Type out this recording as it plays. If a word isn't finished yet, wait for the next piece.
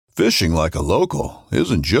Fishing like a local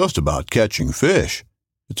isn't just about catching fish.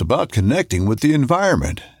 It's about connecting with the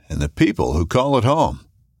environment and the people who call it home.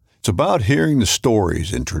 It's about hearing the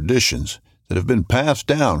stories and traditions that have been passed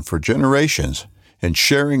down for generations and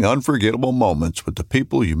sharing unforgettable moments with the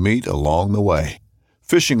people you meet along the way.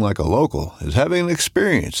 Fishing like a local is having an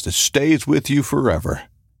experience that stays with you forever.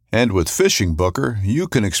 And with Fishing Booker, you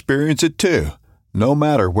can experience it too, no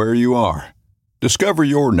matter where you are. Discover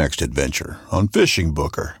your next adventure on Fishing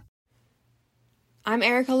Booker. I'm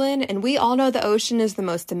Erica Lynn, and we all know the ocean is the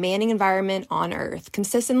most demanding environment on Earth,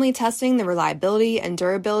 consistently testing the reliability and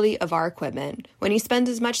durability of our equipment. When you spend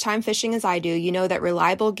as much time fishing as I do, you know that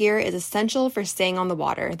reliable gear is essential for staying on the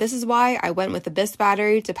water. This is why I went with the Abyss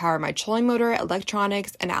battery to power my trolling motor,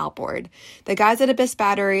 electronics, and outboard. The guys at Abyss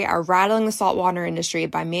Battery are rattling the saltwater industry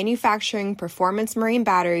by manufacturing performance marine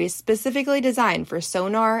batteries specifically designed for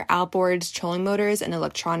sonar, outboards, trolling motors, and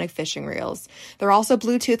electronic fishing reels. They're also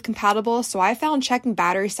Bluetooth compatible, so I found checking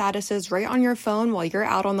battery statuses right on your phone while you're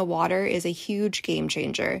out on the water is a huge game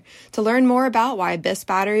changer. To learn more about why Abyss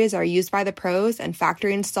batteries are used by the pros and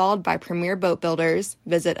factory installed by premier boat builders,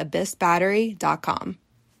 visit abyssbattery.com.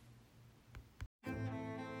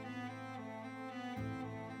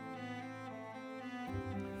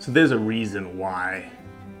 So there's a reason why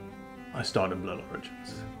I started Blood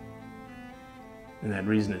Origins. And that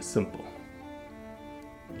reason is simple.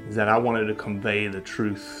 Is that I wanted to convey the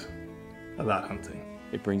truth about hunting.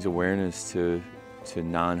 It brings awareness to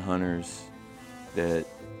non-hunters that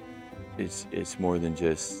it's more than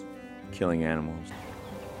just killing animals.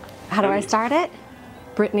 How do I start it?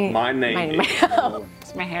 Brittany. My name is...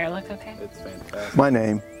 Does my hair look okay? It's fantastic. My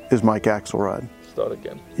name is Mike Axelrod. Start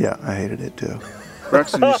again. Yeah, I hated it too.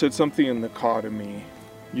 Braxton, you said something in the car to me.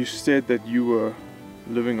 You said that you were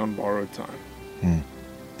living on borrowed time.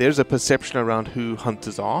 There's a perception around who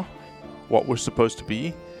hunters are, what we're supposed to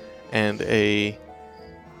be, and a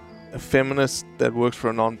feminist that works for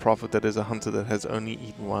a non-profit that is a hunter that has only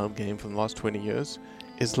eaten wild game for the last 20 years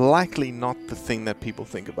is likely not the thing that people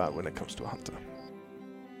think about when it comes to a hunter.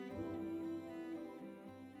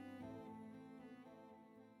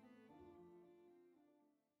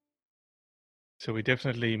 So we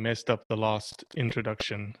definitely messed up the last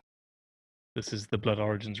introduction. This is the Blood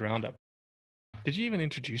Origins Roundup. Did you even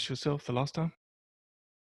introduce yourself the last time?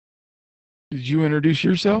 Did you introduce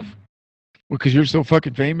yourself? Well, because you're so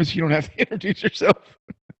fucking famous, you don't have to introduce yourself.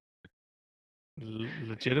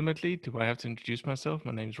 Legitimately, do I have to introduce myself?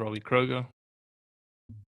 My name's Robbie Kroger.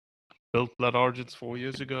 Built Blood Origins 4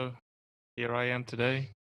 years ago. Here I am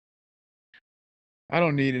today. I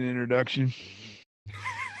don't need an introduction.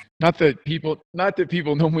 Not that people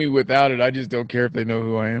know me without it. I just don't care if they know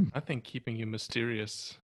who I am. I think keeping you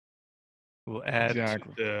mysterious will add to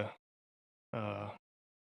the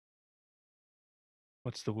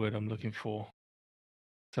what's the word I'm looking for?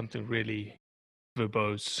 Something really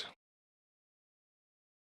verbose.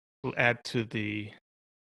 Will add to the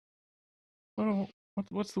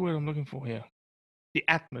what's the word I'm looking for here? The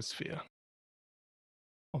atmosphere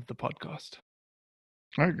of the podcast.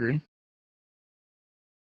 I agree.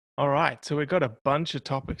 All right, so we got a bunch of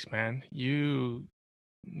topics, man. You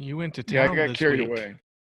went to town. Yeah, I got this carried week. away.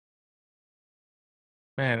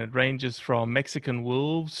 Man, it ranges from Mexican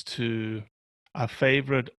wolves to our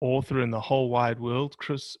favorite author in the whole wide world,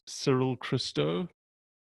 Cyril Christo,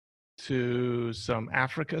 to some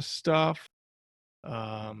Africa stuff.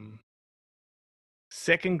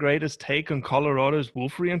 Second greatest take on Colorado's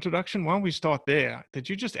wolf reintroduction. Why don't we start there? Did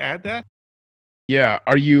you just add that? Yeah.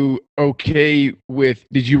 Are you okay with...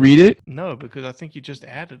 Did you read it? No, because I think you just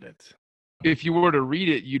added it. If you were to read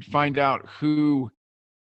it, you'd find out who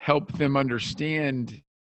helped them understand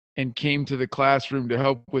and came to the classroom to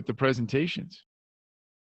help with the presentations.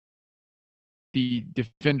 The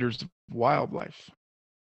defenders of wildlife.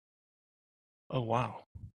 Oh, wow.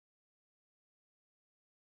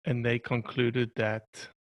 And they concluded that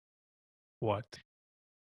what?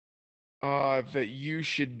 That you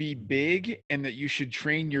should be big and that you should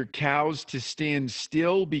train your cows to stand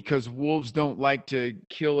still because wolves don't like to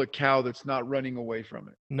kill a cow that's not running away from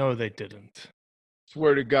it. No, they didn't.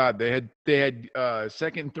 Swear to God, they had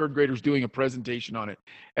second and third graders doing a presentation on it,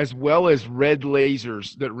 as well as red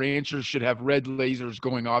lasers, that ranchers should have red lasers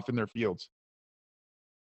going off in their fields.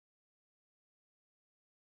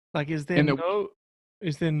 Like, is there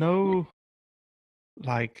no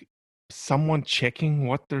like someone checking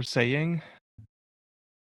what they're saying?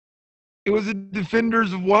 It was a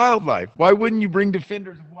defenders of wildlife. Why wouldn't you bring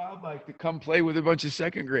defenders of wildlife to come play with a bunch of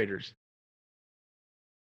second graders?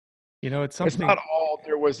 It's It's something. not all.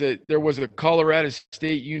 There was a Colorado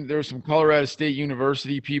State. There were some Colorado State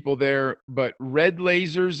University people there, but red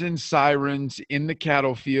lasers and sirens in the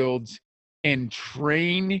cattle fields, and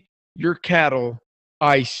train your cattle.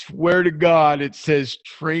 I swear to God, it says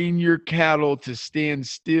train your cattle to stand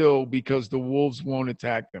still because the wolves won't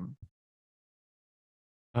attack them.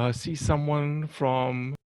 See someone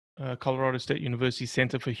from Colorado State University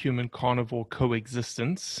Center for Human Carnivore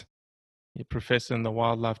Coexistence, a professor in the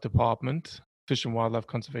Wildlife Department, Fish and Wildlife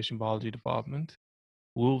Conservation Biology Department.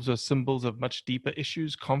 Wolves are symbols of much deeper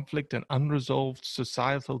issues, conflict, and unresolved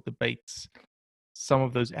societal debates. Some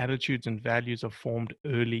of those attitudes and values are formed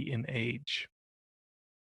early in age.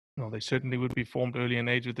 Well, they certainly would be formed early in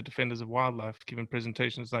age with the defenders of wildlife, given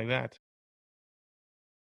presentations like that.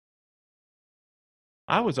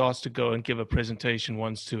 I was asked to go and give a presentation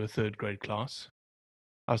once to a third grade class.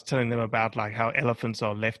 I was telling them about like how elephants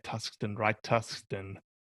are left-tusked and right-tusked, and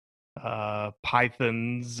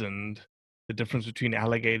pythons, and the difference between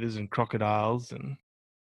alligators and crocodiles, and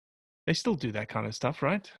they still do that kind of stuff,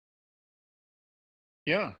 right?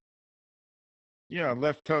 Yeah. Yeah,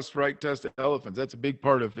 left tusk, right tusk elephants. That's a big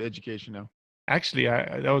part of education now. Actually,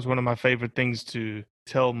 that was one of my favorite things to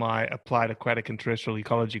tell my applied aquatic and terrestrial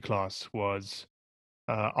ecology class, was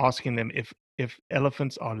asking them if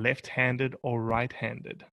elephants are left-handed or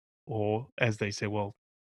right-handed, or as they say, well,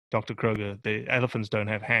 Dr. Kroger, the elephants don't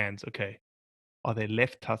have hands. Okay, are they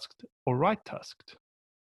left-tusked or right-tusked?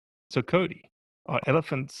 So Cody, are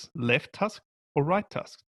elephants left-tusked or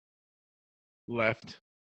right-tusked? Left.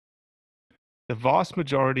 The vast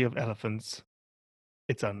majority of elephants,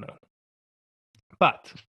 it's unknown.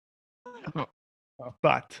 But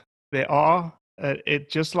there are, it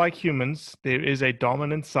just like humans, there is a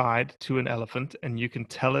dominant side to an elephant, and you can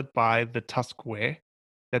tell it by the tusk wear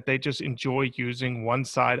that they just enjoy using one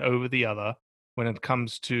side over the other when it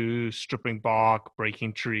comes to stripping bark,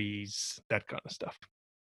 breaking trees, that kind of stuff.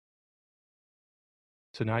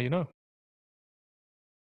 So now you know.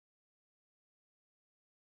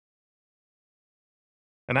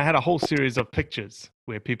 And I had a whole series of pictures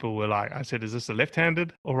where people were like, I said, is this a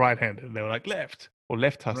left-handed or right-handed? And they were like, left, or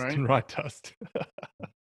left-tusked Right. and right-tusked.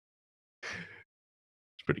 It's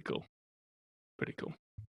pretty cool. Pretty cool.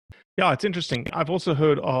 Yeah, it's interesting. I've also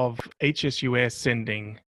heard of HSUS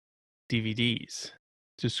sending DVDs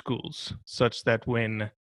to schools such that when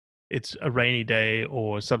it's a rainy day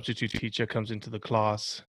or a substitute teacher comes into the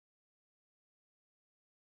class,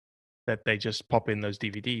 that they just pop in those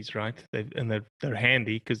DVDs, right? They're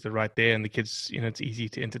handy because they're right there, and the kids, it's easy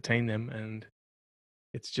to entertain them, and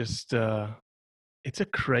it's just it's a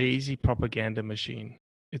crazy propaganda machine.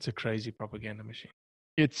 It's a crazy propaganda machine.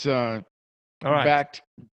 It's All right. backed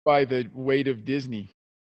by the weight of Disney.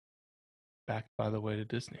 Backed by the weight of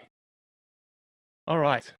Disney. All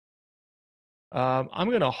right. I'm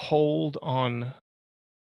going to hold on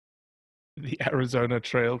the Arizona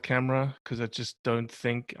Trail camera because I just don't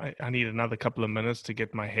think I need another couple of minutes to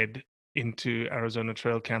get my head into Arizona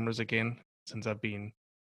Trail cameras again, since I've been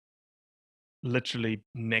literally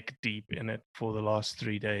neck deep in it for the last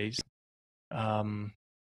 3 days. How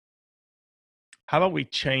about we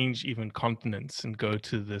change even continents and go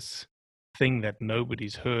to this thing that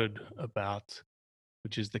nobody's heard about,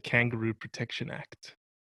 which is the Kangaroo Protection Act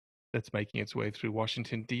that's making its way through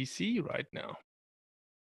Washington, D.C. right now.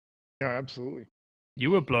 Yeah, absolutely.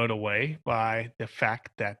 You were blown away by the fact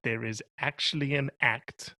that there is actually an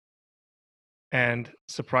act, and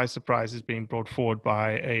surprise, surprise, is being brought forward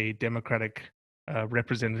by a Democratic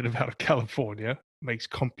representative out of California. Makes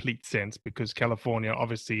complete sense because California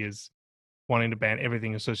obviously is wanting to ban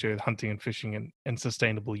everything associated with hunting and fishing and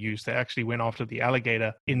sustainable use. They actually went after the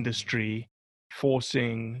alligator industry,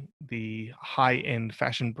 forcing the high-end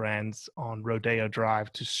fashion brands on Rodeo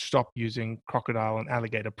Drive to stop using crocodile and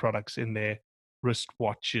alligator products in their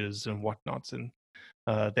wristwatches and whatnots. And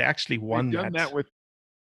they actually won that.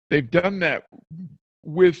 They've done that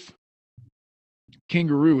with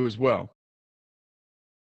Kangaroo as well.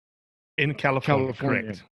 In California.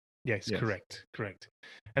 Correct. Yes, correct.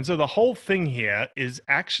 And so the whole thing here is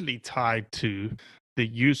actually tied to the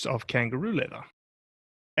use of kangaroo leather.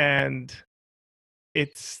 And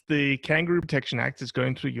it's the Kangaroo Protection Act is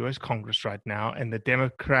going through U.S. Congress right now, and the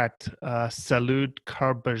Democrat Salud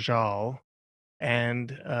Carbajal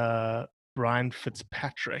and Brian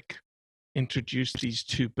Fitzpatrick introduced these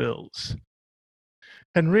two bills.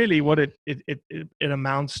 And really what it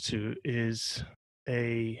amounts to is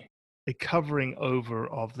a covering over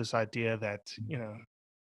of this idea that,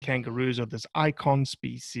 kangaroos are this icon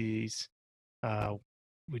species.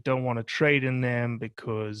 We don't want to trade in them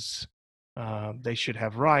because they should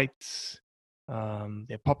have rights.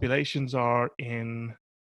 Their populations are in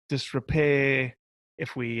disrepair.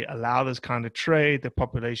 If we allow this kind of trade, the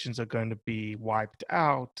populations are going to be wiped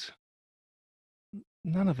out.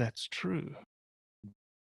 None of that's true.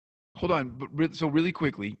 Hold on, but so really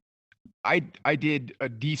quickly, I did a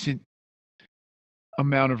decent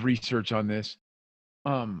amount of research on this.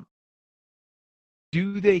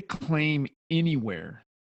 Do they claim anywhere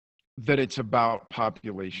that it's about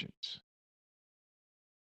populations?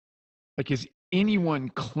 Like, is anyone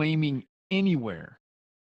claiming anywhere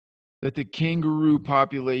that the kangaroo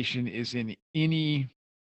population is in any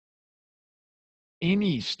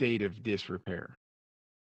state of disrepair?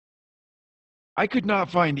 I could not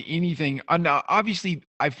find anything. Now, obviously,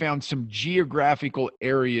 I found some geographical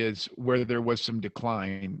areas where there was some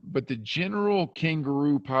decline, but the general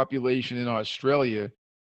kangaroo population in Australia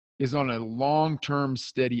is on a long-term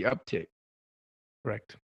steady uptick.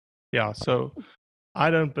 Correct. Yeah. So I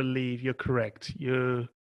don't believe you're correct. The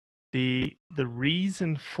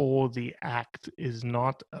reason for the act is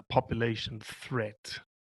not a population threat.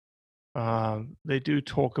 They do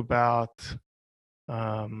talk about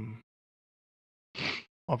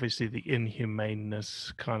obviously the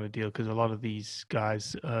inhumaneness kind of deal, because a lot of these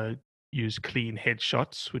guys use clean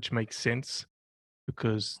headshots, which makes sense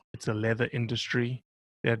because it's a leather industry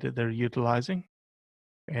that they're utilizing,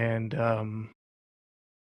 and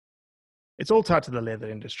it's all tied to the leather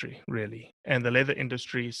industry, really, and the leather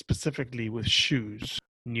industry specifically with shoes,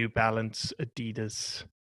 New Balance, Adidas,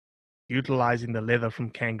 utilizing the leather from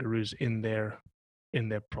kangaroos in their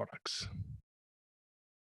products.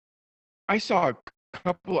 I saw a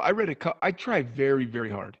couple. I read a couple. I try very, very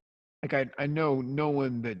hard. Like I know no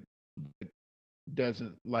one that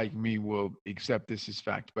doesn't like me will accept this as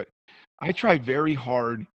fact, but I try very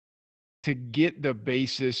hard to get the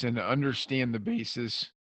basis and understand the basis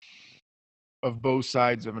of both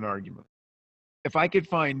sides of an argument. If I could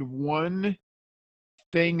find one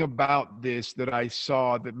thing about this that I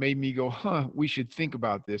saw that made me go, huh, we should think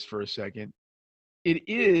about this for a second, it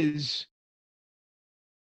is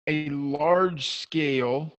a large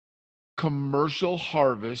scale commercial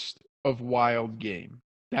harvest of wild game.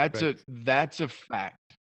 That's a fact.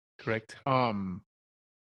 Correct. And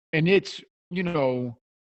it's, 1.5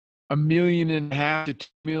 million to 2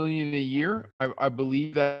 million a year. I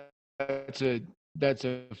believe that's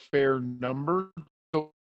a fair number.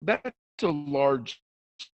 So that's a large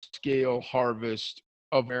scale harvest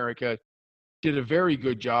of America. Did a very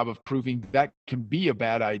good job of proving that can be a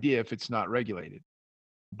bad idea if it's not regulated.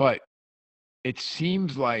 But it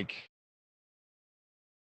seems like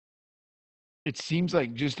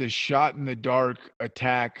just a shot in the dark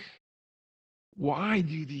attack. Why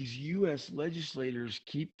do these U.S. legislators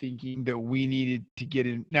keep thinking that we needed to get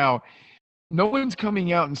in? Now, no one's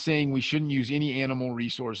coming out and saying we shouldn't use any animal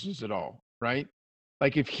resources at all, right?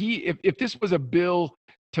 Like if this was a bill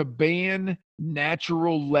to ban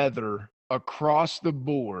natural leather across the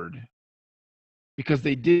board because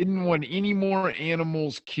they didn't want any more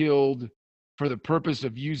animals killed for the purpose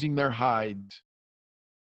of using their hides,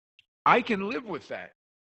 I can live with that.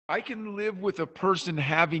 I can live with a person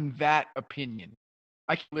having that opinion.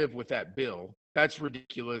 I can live with that bill. That's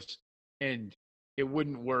ridiculous and it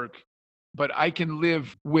wouldn't work. But I can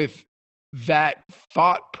live with that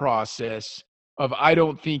thought process of I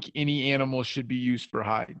don't think any animal should be used for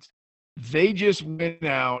hides. They just went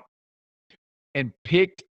out and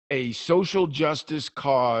picked a social justice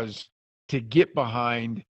cause to get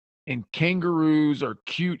behind, and kangaroos are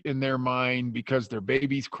cute in their mind because their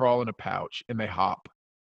babies crawl in a pouch and they hop.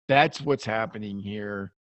 That's what's happening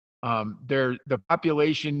here. The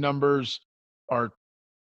population numbers are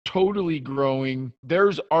totally growing.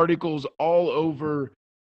 There's articles all over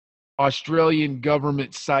Australian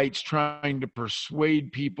government sites trying to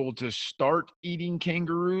persuade people to start eating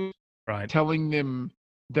kangaroos, right? Telling them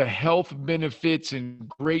the health benefits and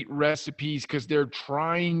great recipes because they're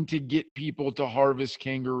trying to get people to harvest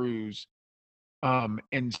kangaroos.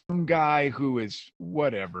 And some guy who is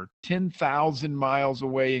 10,000 miles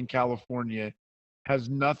away in California has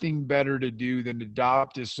nothing better to do than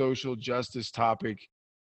adopt a social justice topic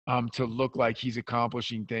to look like he's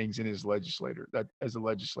accomplishing things in his legislator. As a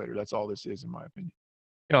legislator, that's all this is, in my opinion.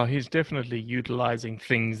 Yeah, he's definitely utilizing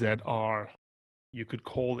things that are, you could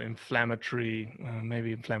call inflammatory.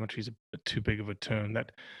 Maybe inflammatory is too big of a term,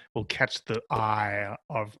 that will catch the eye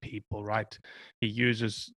of people, right? He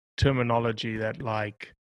uses terminology that,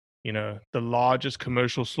 like, the largest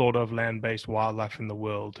commercial slaughter of land-based wildlife in the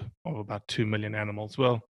world of about 2 million animals.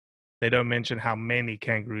 Well, they don't mention how many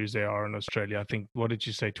kangaroos there are in Australia. I think, what did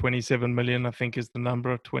you say, 27 million, I think is the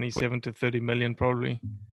number, 27 to 30 million probably.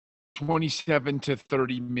 27 to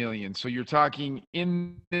 30 million. So you're talking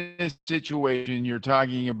in this situation, you're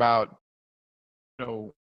talking about, you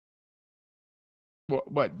know,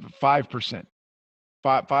 what 5%,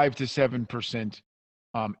 5 to 7%,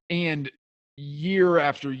 and year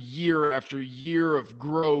after year after year of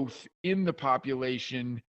growth in the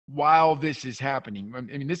population while this is happening. I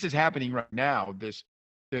mean, this is happening right now.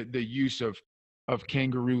 The use of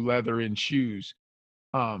kangaroo leather in shoes.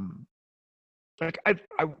 Like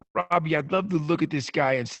Robbie, I'd love to look at this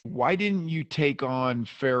guy and say, why didn't you take on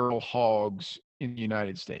feral hogs in the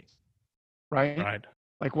United States? Right? Right.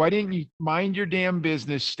 Like, why didn't you mind your damn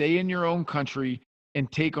business, stay in your own country,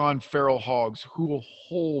 and take on feral hogs, who a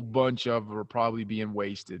whole bunch of are probably being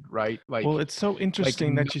wasted, right? Well, it's so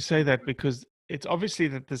interesting that you say that, because it's obviously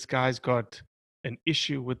that this guy's got an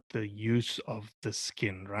issue with the use of the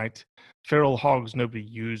skin, right? Feral hogs, nobody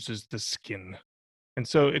uses the skin. And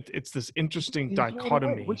so it's this interesting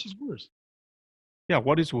dichotomy. Which is worse? Yeah,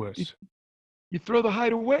 what is worse? You throw the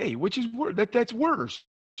hide away, which is worse. That's worse.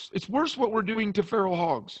 It's worse what we're doing to feral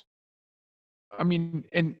hogs. I mean,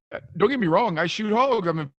 and don't get me wrong, I shoot hogs.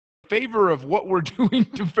 I'm in favor of what we're doing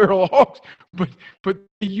to feral hogs, but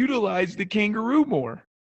utilize the kangaroo more.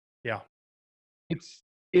 Yeah.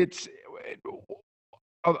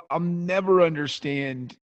 I'll never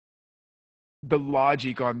understand the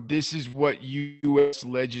logic on this is what U.S.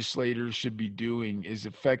 legislators should be doing, is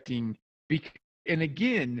affecting. And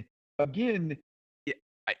again,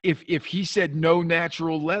 if he said no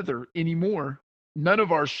natural leather anymore, none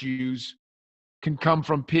of our shoes can come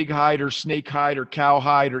from pig hide or snake hide or cow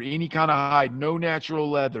hide or any kind of hide, no natural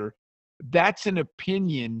leather. That's an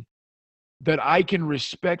opinion that I can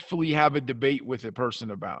respectfully have a debate with a person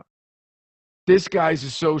about. This guy's a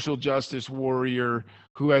social justice warrior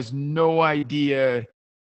who has no idea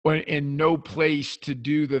and no place to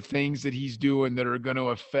do the things that he's doing that are going to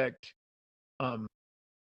affect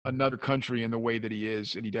another country in the way that he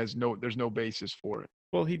is, and there's no basis for it.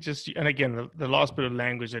 Well, and again, the last bit of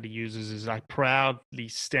language that he uses is, I proudly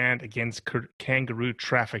stand against kangaroo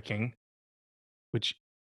trafficking, which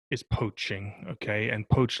is poaching, okay, and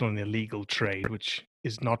poaching an illegal trade, which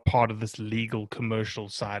is not part of this legal commercial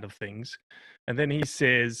side of things. And then he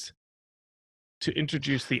says to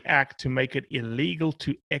introduce the act to make it illegal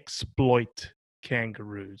to exploit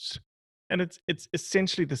kangaroos. And it's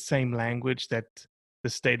essentially the same language that the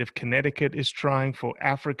state of Connecticut is trying for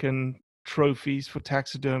African trophies for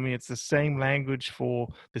taxidermy. It's the same language for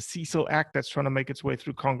the Cecil Act that's trying to make its way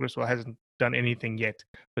through Congress, or hasn't done anything yet,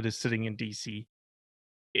 but is sitting in DC.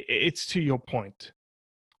 It's to your point.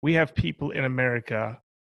 We have people in America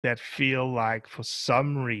that feel like, for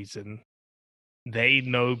some reason, they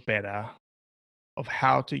know better of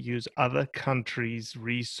how to use other countries'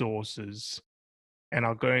 resources, and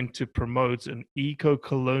are going to promote an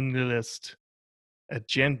eco-colonialist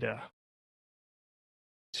agenda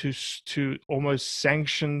to almost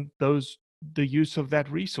sanction the use of that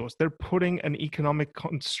resource. They're putting an economic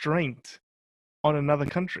constraint on another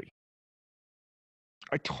country.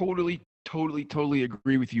 I totally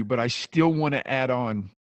agree with you, but I still want to add on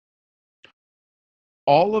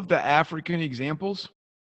all of the African examples.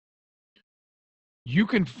 You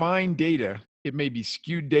can find data. It may be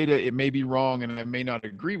skewed data, it may be wrong, and I may not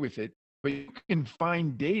agree with it, but you can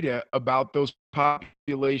find data about those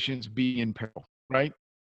populations being in peril, right?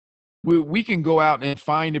 We can go out and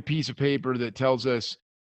find a piece of paper that tells us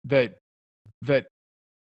that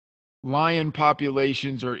lion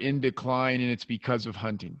populations are in decline and it's because of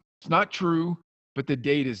hunting. It's not true, but the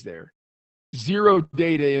data's there. Zero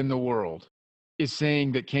data in the world is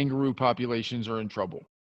saying that kangaroo populations are in trouble.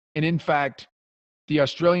 And in fact, the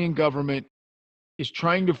Australian government is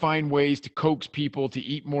trying to find ways to coax people to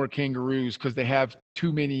eat more kangaroos because they have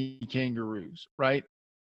too many kangaroos, right?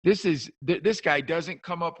 This guy doesn't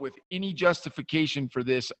come up with any justification for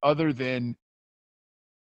this other than,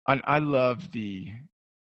 I love the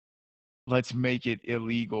let's make it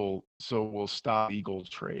illegal so we'll stop illegal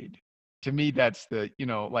trade. To me, that's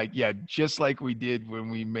just like we did when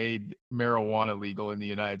we made marijuana legal in the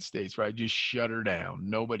United States, right? Just shut her down.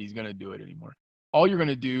 Nobody's going to do it anymore. All you're going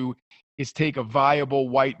to do is take a viable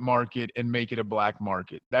white market and make it a black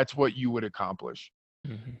market. That's what you would accomplish.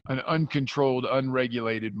 Mm-hmm. An uncontrolled,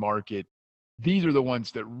 unregulated market. These are the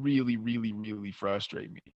ones that really, really, really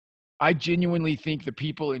frustrate me. I genuinely think the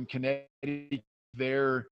people in Connecticut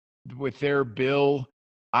with their bill,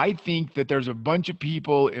 I think that there's a bunch of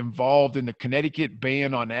people involved in the Connecticut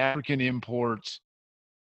ban on African imports.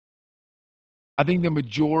 I think the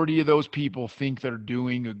majority of those people think they're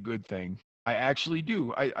doing a good thing. I actually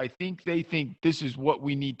do. I think they think this is what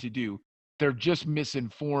we need to do. They're just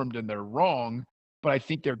misinformed and they're wrong, but I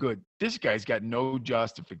think they're good. This guy's got no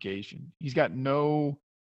justification. He's got no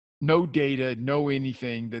data, no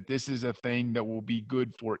anything that this is a thing that will be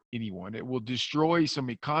good for anyone. It will destroy some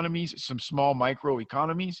economies, some small micro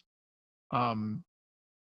economies, and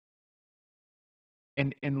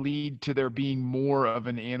lead to there being more of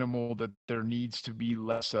an animal that there needs to be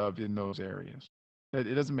less of in those areas.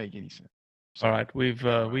 It doesn't make any sense. All right, we've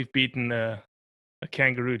beaten a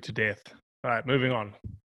kangaroo to death. All right, moving on.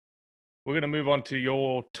 We're going to move on to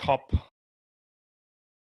your top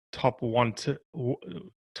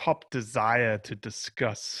desire to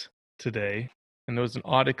discuss today. And there was an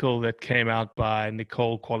article that came out by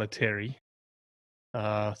Nicole Qualiteri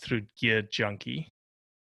through Gear Junkie,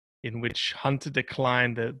 in which hunter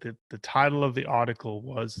decline, the title of the article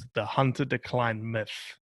was The Hunter Decline Myth.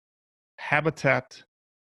 Habitat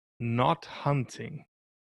not hunting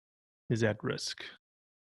is at risk.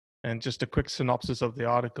 And just a quick synopsis of the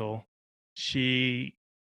article. She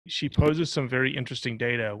poses some very interesting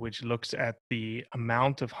data, which looks at the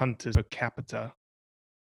amount of hunters per capita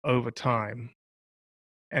over time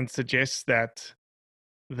and suggests that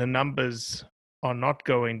the numbers are not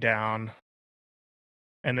going down,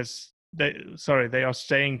 and they are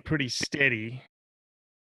staying pretty steady.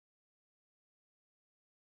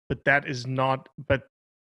 But that is not, but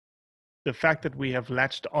the fact that we have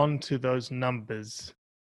latched onto those numbers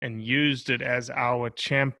and used it as our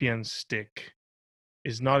champion stick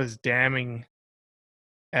is not as damning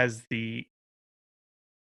as the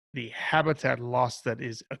habitat loss that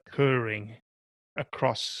is occurring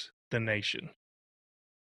across the nation,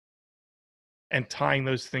 and tying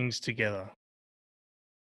those things together.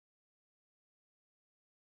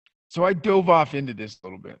 So I dove off into this a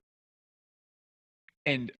little bit,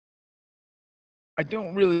 and I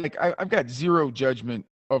don't really I've got zero judgment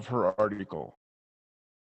of her article.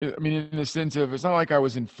 I mean, in the sense of, it's not like I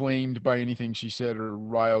was inflamed by anything she said or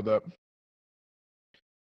riled up.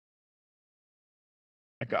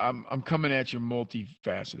 I'm coming at you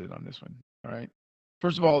multifaceted on this one. All right.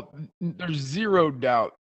 First of all, there's zero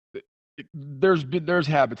doubt that there's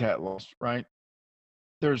habitat loss, right?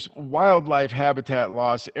 There's wildlife habitat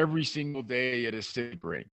loss every single day at a steady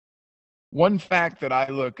rate. One fact that I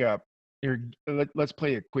look up here, let's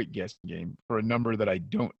play a quick guessing game for a number that I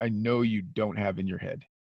know you don't have in your head.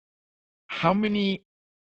 How many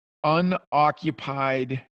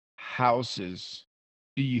unoccupied houses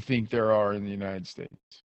do you think there are in the United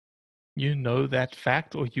States? You know that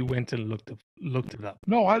fact, or you went and looked it up?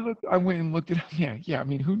 No, I went and looked it up. Yeah. I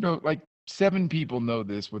mean, who knows? Like 7 people know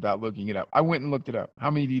this without looking it up. I went and looked it up. How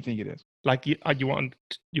many do you think it is? Like you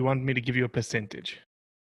want me to give you a percentage?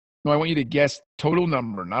 No, I want you to guess total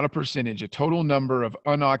number, not a percentage, a total number of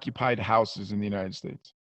unoccupied houses in the United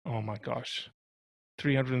States. Oh my gosh.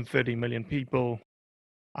 330 million people.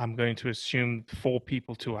 I'm going to assume 4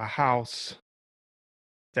 people to a house.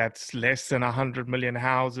 That's less than 100 million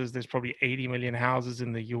houses. There's probably 80 million houses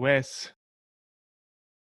in the US.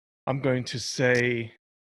 I'm going to say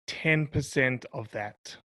 10% of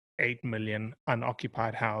that 8 million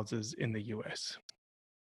unoccupied houses in the US.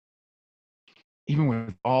 Even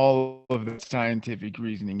with all of the scientific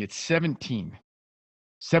reasoning, it's 17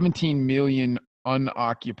 million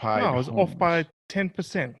unoccupied I was homes. off by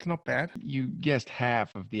 10%. Not bad. You guessed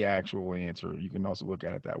half of the actual answer. You can also look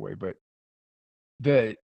at it that way, but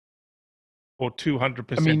or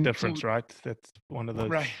 200% difference, right? That's one of those.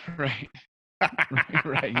 Right.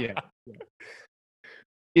 Right. Yeah.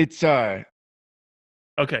 It's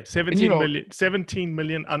okay. 17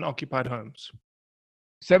 million unoccupied homes.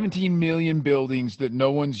 17 million buildings that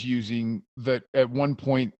no one's using, that at one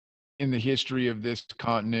point in the history of this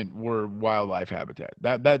continent were wildlife habitat.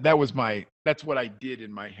 That's what I did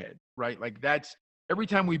in my head, right? Like, that's every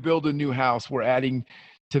time we build a new house, we're adding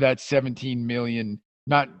to that 17 million,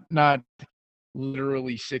 not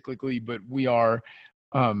literally cyclically, but we are,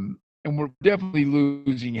 and we're definitely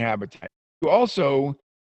losing habitat. Also,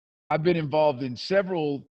 I've been involved in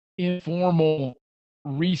several informal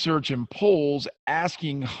research and polls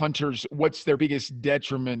asking hunters what's their biggest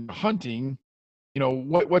detriment to hunting.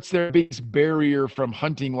 What's their biggest barrier from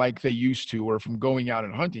hunting like they used to, or from going out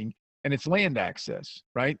and hunting, and it's land access,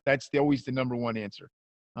 right? That's always the number one answer.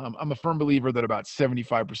 I'm a firm believer that about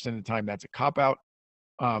 75% of the time that's a cop-out,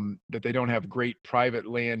 that they don't have great private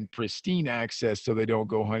land, pristine access, so they don't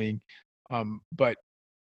go hunting. But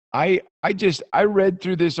I read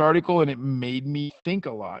through this article and it made me think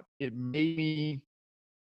a lot. It made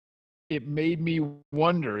me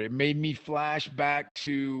wonder. It made me flash back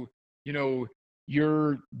to,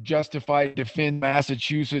 your justified defend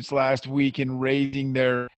Massachusetts last week in raising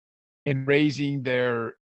some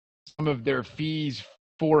of their fees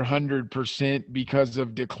 400% because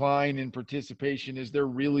of decline in participation. Is there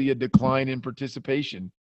really a decline in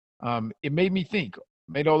participation? It made me think,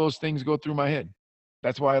 made all those things go through my head.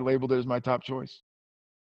 That's why I labeled it as my top choice.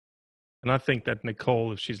 And I think that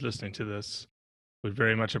Nicole, if she's listening to this, would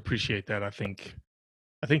very much appreciate that. I think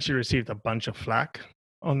she received a bunch of flack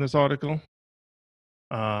on this article.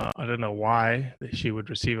 I don't know why she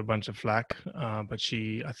would receive a bunch of flack, but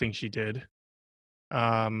I think she did.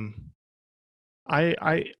 I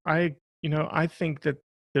think that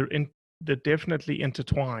they're definitely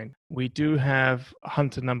intertwined. We do have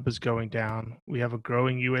hunter numbers going down. We have a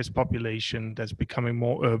growing U.S. population that's becoming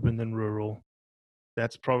more urban than rural.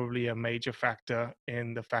 That's probably a major factor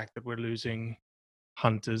in the fact that we're losing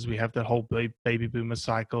hunters. We have that whole baby boomer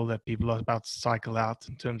cycle that people are about to cycle out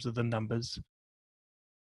in terms of the numbers.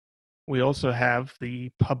 We also have the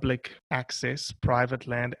public access, private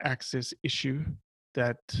land access issue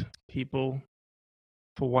that people,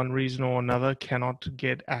 for one reason or another, cannot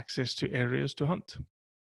get access to areas to hunt.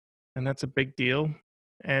 And that's a big deal.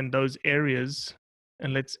 And those areas,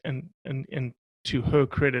 and to her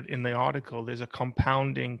credit in the article, there's a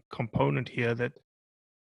compounding component here that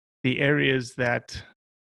the areas that,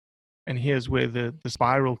 and here's where the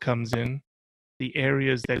spiral comes in, the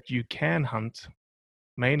areas that you can hunt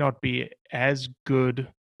may not be as good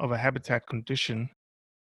of a habitat condition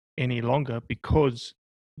any longer because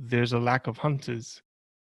there's a lack of hunters,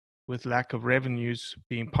 with lack of revenues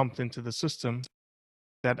being pumped into the system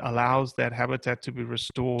that allows that habitat to be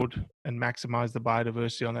restored and maximize the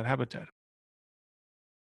biodiversity on that habitat.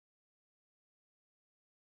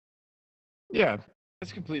 Yeah,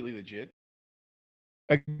 that's completely legit.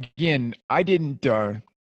 Again, I didn't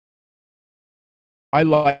I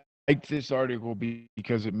liked this article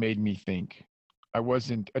because it made me think. I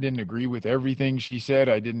didn't agree with everything she said.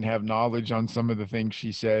 I didn't have knowledge on some of the things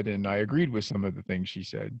she said, and I agreed with some of the things she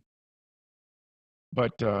said.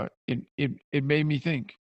 But it made me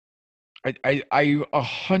think. I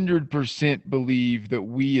 100% believe that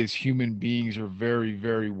we as human beings are very,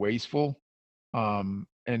 very wasteful.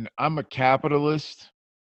 And I'm a capitalist,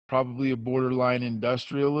 probably a borderline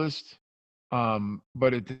industrialist.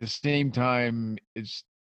 But at the same time, it's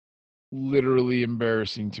literally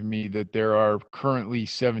embarrassing to me that there are currently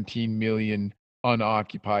 17 million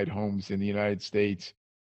unoccupied homes in the United States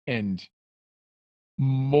and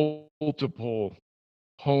multiple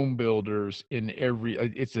home builders in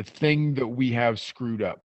it's a thing that we have screwed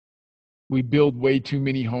up. We build way too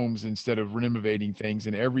many homes instead of renovating things.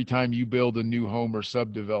 And every time you build a new home or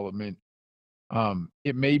subdevelopment,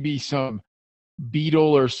 it may be some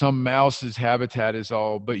beetle or some mouse's habitat is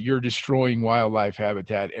all, but you're destroying wildlife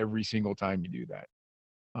habitat every single time you do that.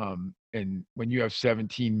 And when you have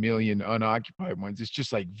 17 million unoccupied ones, it's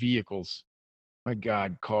just like vehicles. My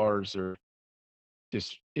God, cars are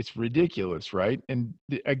just, it's ridiculous, right? And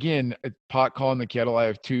again, pot calling the kettle. I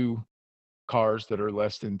have 2 cars that are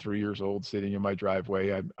less than 3 years old sitting in my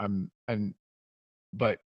driveway.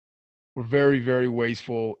 But we're very, very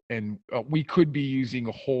wasteful, and we could be using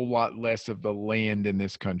a whole lot less of the land in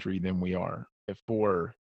this country than we are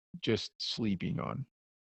for just sleeping on.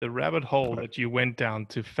 The rabbit hole that you went down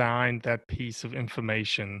to find that piece of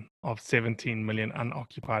information of 17 million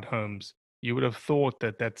unoccupied homes, you would have thought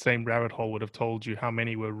that that same rabbit hole would have told you how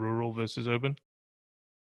many were rural versus urban?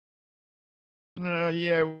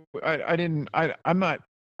 Yeah, I didn't. I'm not.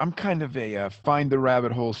 I'm kind of a find the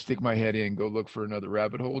rabbit hole, stick my head in, go look for another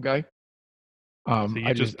rabbit hole guy. So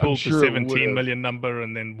you just pulled the 17 million number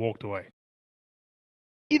and then walked away.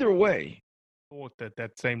 Either way, thought that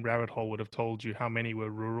that same rabbit hole would have told you how many were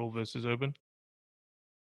rural versus urban?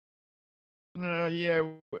 Yeah,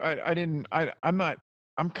 I didn't. I'm not.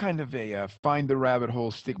 I'm kind of a find the rabbit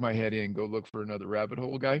hole, stick my head in, go look for another rabbit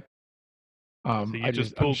hole guy. So you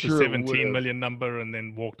just pulled the 17 million number and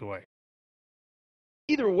then walked away.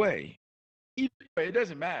 Either way, it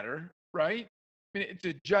doesn't matter, right? I mean, it's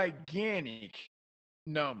a gigantic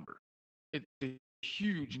number. It's a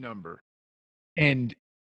huge number. And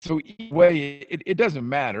so either way, it doesn't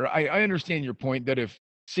matter. I understand your point that if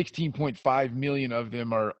 16.5 million of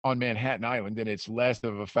them are on Manhattan Island, then it's less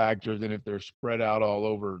of a factor than if they're spread out all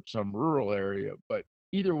over some rural area. But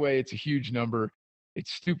either way, it's a huge number.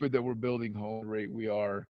 It's stupid that we're building home rate we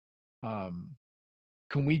are.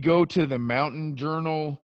 Can we go to the Mountain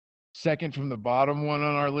Journal, second from the bottom one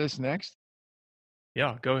on our list next?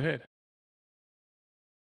 Yeah, go ahead.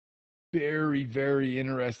 Very, very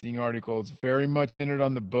interesting article. It's very much centered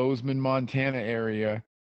on the Bozeman, Montana area.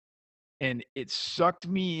 And it sucked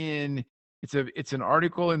me in. It's an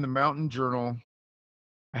article in the Mountain Journal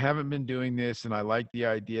I haven't been doing this, and I like the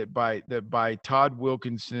idea by Todd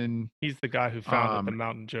Wilkinson. He's the guy who founded the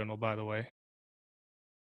Mountain Journal, by the way.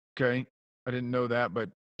 Okay, I didn't know that, but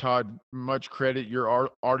Todd, much credit. Your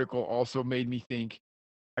article also made me think.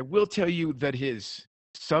 I will tell you that his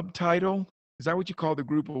subtitle, is that what you call the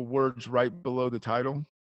group of words right below the title?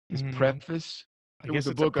 His preface. I guess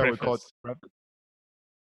it's a I would call it preface. preface.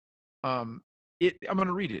 I'm going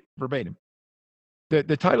to read it verbatim.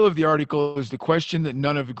 The title of the article is "The Question That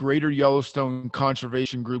None of the Greater Yellowstone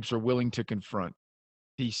Conservation Groups Are Willing to Confront."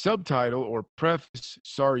 The subtitle or preface,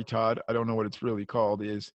 sorry, Todd, I don't know what it's really called,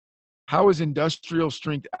 is "How is industrial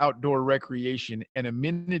strength outdoor recreation and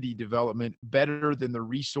amenity development better than the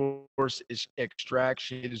resource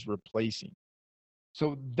extraction it is replacing?"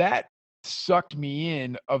 So that sucked me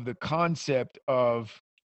in of the concept of,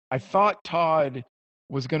 I thought Todd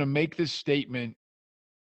was going to make this statement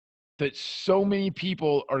that so many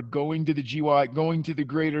people are going to the GY, going to the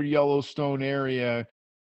greater Yellowstone area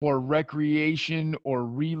for recreation or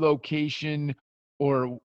relocation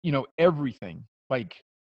or, everything, like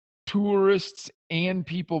tourists and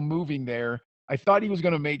people moving there. I thought he was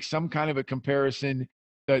going to make some kind of a comparison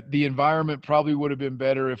that the environment probably would have been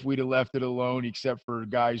better if we'd have left it alone, except for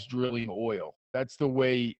guys drilling oil. That's the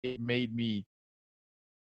way it made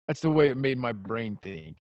my brain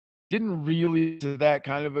think. Didn't really to that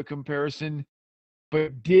kind of a comparison,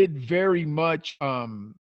 but did very much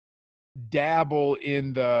dabble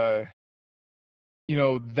in the,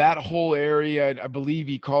 that whole area. I believe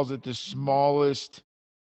he calls it the smallest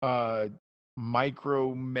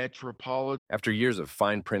micro metropolitan. After years of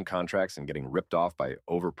fine print contracts and getting ripped off by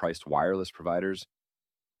overpriced wireless providers,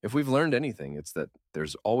 if we've learned anything, it's that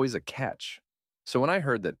there's always a catch. So when I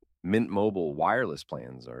heard that Mint Mobile wireless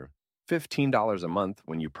plans are $15 a month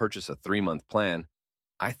when you purchase a 3-month plan,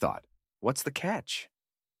 I thought, what's the catch?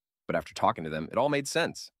 But after talking to them, it all made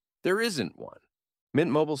sense. There isn't one.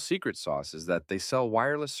 Mint Mobile's secret sauce is that they sell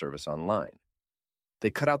wireless service online. They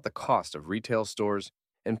cut out the cost of retail stores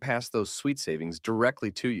and pass those sweet savings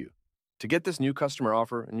directly to you. To get this new customer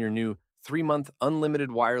offer and your new 3-month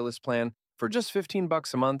unlimited wireless plan for just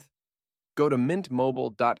 $15 a month, go to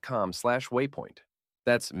mintmobile.com/waypoint.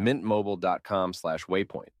 That's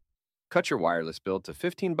mintmobile.com/waypoint. Cut your wireless bill to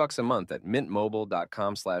 $15 a month at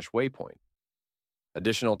mintmobile.com/waypoint.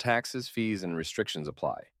 Additional taxes, fees, and restrictions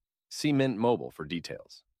apply. See Mint Mobile for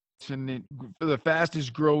details. And for the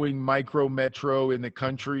fastest growing micro metro in the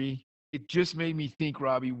country, it just made me think,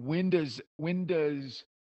 Robbie, when does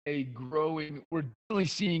a growing, we're definitely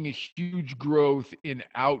seeing a huge growth in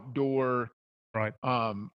outdoor, right?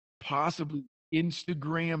 Possibly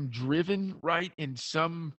Instagram driven, right? In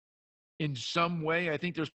some way. I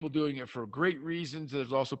think there's people doing it for great reasons.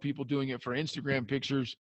 There's also people doing it for Instagram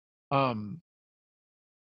pictures.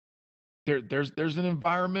 There's an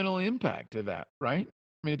environmental impact to that, right?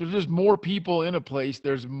 I mean, if there's just more people in a place,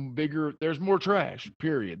 there's more trash,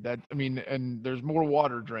 period. And there's more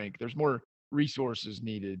water drank, there's more resources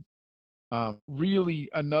needed. Really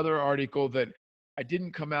another article that I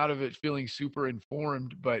didn't come out of it feeling super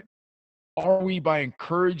informed, but are we, by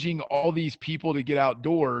encouraging all these people to get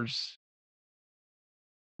outdoors,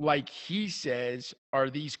 like he says, are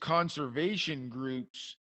these conservation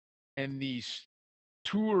groups and these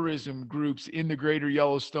tourism groups in the greater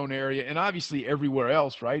Yellowstone area, and obviously everywhere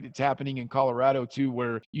else, right? It's happening in Colorado too,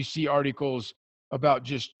 where you see articles about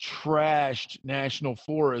just trashed national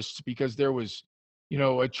forests because there was,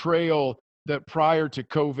 a trail that prior to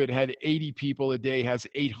COVID had 80 people a day, has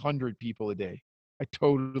 800 people a day. I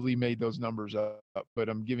totally made those numbers up, but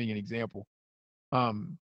I'm giving an example.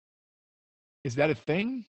 Is that a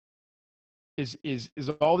thing? Is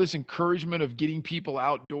all this encouragement of getting people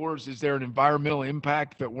outdoors, is there an environmental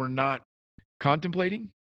impact that we're not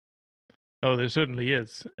contemplating? Oh, there certainly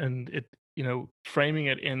is. And it, framing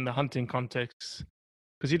it in the hunting context,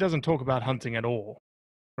 because he doesn't talk about hunting at all,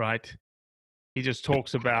 right? He just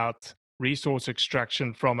talks about resource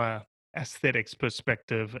extraction from a aesthetics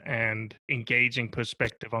perspective and engaging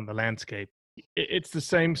perspective on the landscape. It's the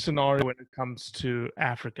same scenario when it comes to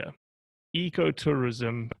Africa.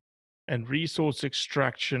 Ecotourism and resource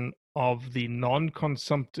extraction of the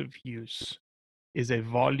non-consumptive use is a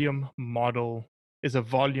volume-based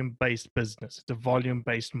business. It's a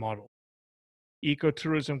volume-based model.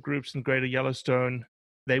 Ecotourism groups in Greater Yellowstone,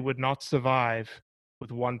 they would not survive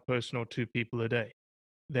with one person or two people a day.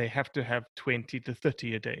 They have to have 20 to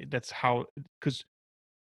 30 a day. That's how, because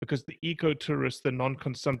the ecotourist, the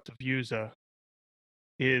non-consumptive user,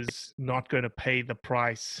 is not going to pay the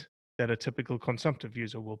price that a typical consumptive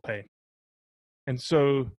user will pay. And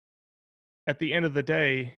so at the end of the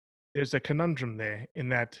day, there's a conundrum there in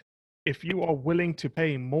that if you are willing to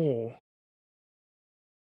pay more,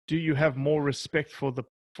 do you have more respect for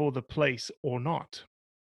the place or not?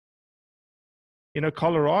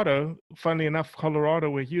 Colorado, funnily enough, Colorado,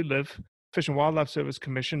 where you live, Fish and Wildlife Service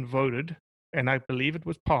Commission voted, and I believe it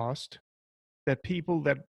was passed, that people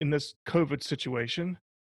that in this COVID situation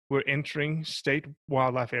were entering state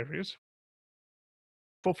wildlife areas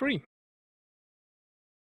for free.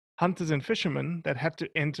 Hunters and fishermen that had to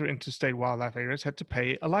enter into state wildlife areas had to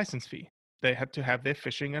pay a license fee. They had to have their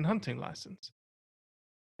fishing and hunting license.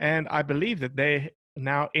 And I believe that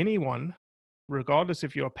anyone, regardless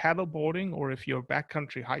if you're paddleboarding or if you're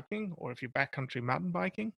backcountry hiking or if you're backcountry mountain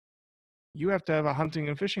biking, you have to have a hunting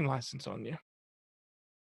and fishing license on you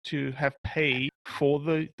to have paid for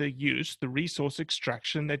the resource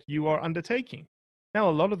extraction that you are undertaking. Now,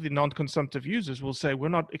 a lot of the non-consumptive users will say, we're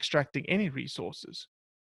not extracting any resources.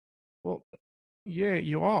 Well, yeah,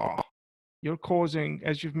 you are. You're causing,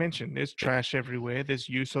 as you've mentioned, there's trash everywhere. There's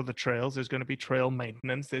use of the trails. There's going to be trail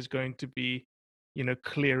maintenance. There's going to be,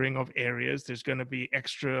 clearing of areas. There's going to be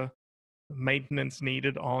extra maintenance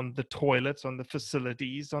needed on the toilets, on the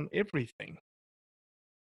facilities, on everything.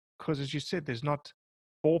 Because as you said, there's not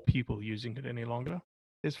 4 people using it any longer.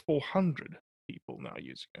 There's 400 people now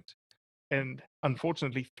using it. And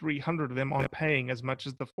unfortunately, 300 of them aren't paying as much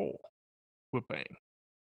as the 4 were paying.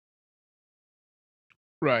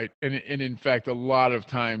 Right. And in fact, a lot of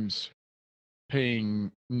times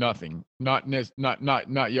paying nothing, not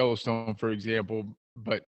Yellowstone, for example,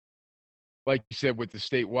 but like you said, with the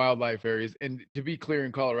state wildlife areas. And to be clear,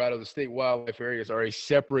 in Colorado, the state wildlife areas are a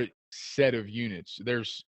separate set of units.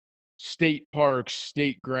 There's state parks,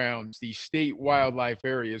 state grounds. The state wildlife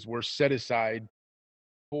areas were set aside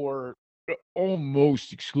for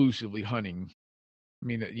almost exclusively hunting. I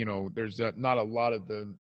mean, there's not a lot of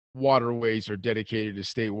the waterways are dedicated to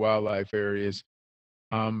state wildlife areas,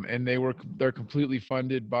 and they're completely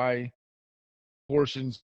funded by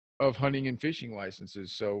portions of hunting and fishing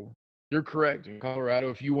licenses. So you're correct. In Colorado,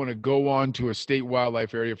 if you want to go on to a state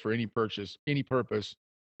wildlife area for any purpose,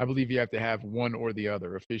 I believe you have to have one or the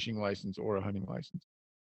other, a fishing license or a hunting license.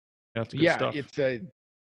 That's good Yeah, stuff.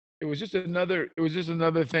 it was just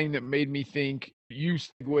another thing that made me think. You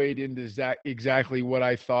segued into exactly what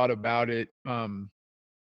I thought about it.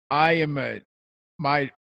 I am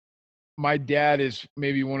my dad is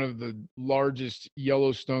maybe one of the largest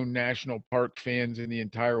Yellowstone National Park fans in the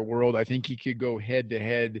entire world. I think he could go head to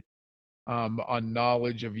head on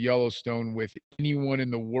knowledge of Yellowstone with anyone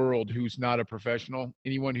in the world who's not a professional,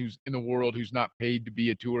 anyone who's in the world who's not paid to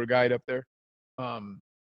be a tour guide up there.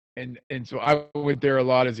 And so I went there a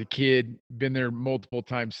lot as a kid, been there multiple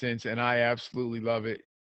times since, and I absolutely love it.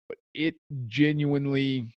 But it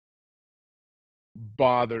genuinely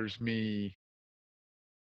bothers me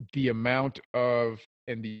the amount of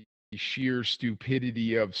and the sheer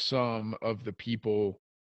stupidity of some of the people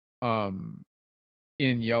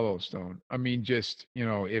in Yellowstone. I mean, just,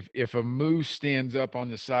 if a moose stands up on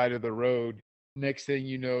the side of the road, next thing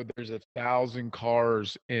you know, there's 1,000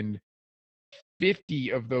 cars and 50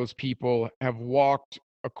 of those people have walked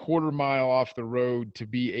a quarter mile off the road to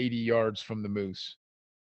be 80 yards from the moose.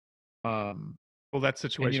 Well, that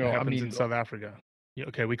situation happens in South Africa. Yeah,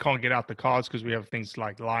 okay, we can't get out the cars because we have things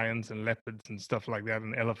like lions and leopards and stuff like that,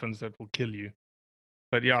 and elephants that will kill you.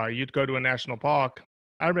 But yeah, you'd go to a national park.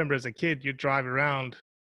 I remember as a kid, you'd drive around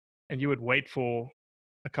and you would wait for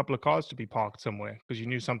a couple of cars to be parked somewhere because you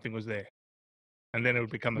knew something was there. And then it would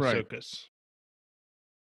become a circus.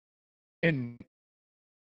 And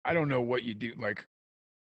I don't know what you do. Like,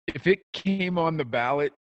 if it came on the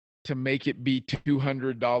ballot to make it be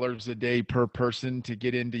 $200 a day per person to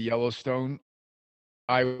get into Yellowstone,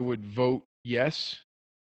 I would vote yes.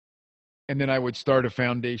 And then I would start a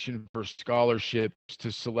foundation for scholarships to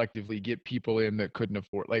selectively get people in that couldn't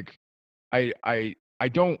afford. Like, I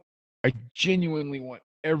genuinely want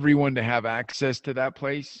everyone to have access to that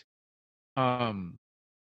place. But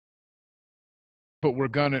we're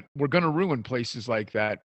gonna ruin places like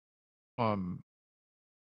that.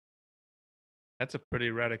 That's a pretty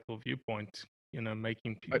radical viewpoint,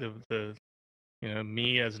 making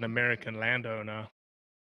me as an American landowner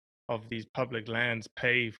of these public lands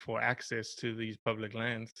pay for access to these public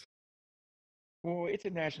lands. Well, it's a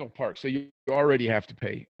national park, so you already have to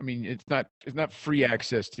pay. I mean, it's not free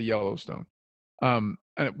access to Yellowstone. But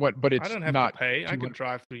it's I don't have not to pay. I can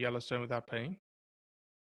drive through Yellowstone without paying.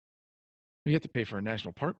 You have to pay for a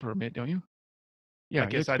national park permit, don't you? Yeah,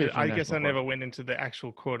 I guess I never went into the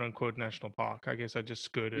actual quote unquote national park. I guess I just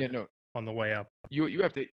skirted on the way up. You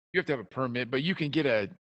have to have a permit, but you can get a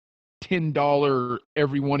 $10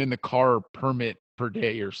 everyone in the car permit per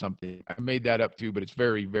day or something. I made that up too, but it's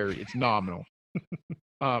very, it's nominal.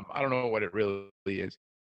 I don't know what it really is.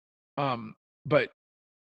 But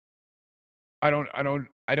I don't,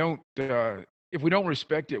 if we don't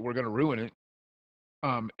respect it, we're going to ruin it.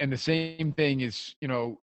 And the same thing is,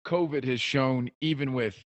 COVID has shown, even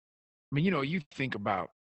with, I mean, you think about,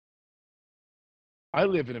 I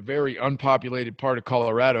live in a very unpopulated part of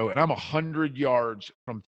Colorado, and I'm 100 yards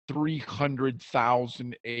from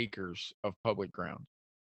 300,000 acres of public ground.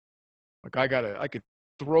 Like I could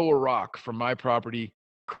throw a rock from my property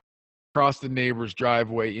across the neighbor's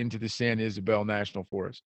driveway into the San Isabel National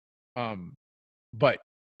Forest. But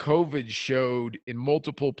COVID showed in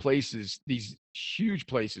multiple places, these huge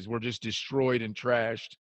places were just destroyed and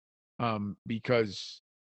trashed because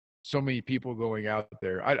so many people going out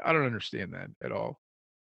there. I don't understand that at all.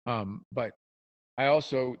 But I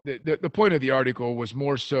also, the point of the article was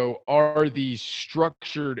more so, are these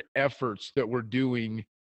structured efforts that we're doing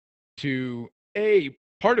to,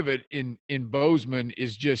 part of it in Bozeman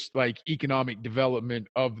is just like economic development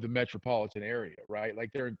of the metropolitan area, right?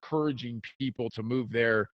 Like they're encouraging people to move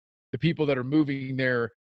there. The people that are moving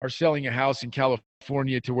there are selling a house in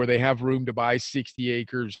California to where they have room to buy 60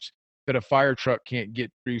 acres that a fire truck can't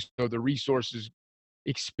get through. So the resources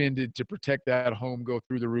expended to protect that home go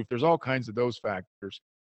through the roof. There's all kinds of those factors.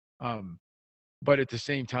 But at the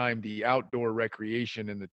same time, the outdoor recreation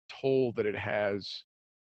and the toll that it has,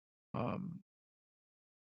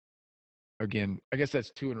 again, I guess that's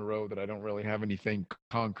two in a row that I don't really have anything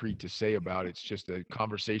concrete to say about. It's just a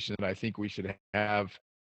conversation that I think we should have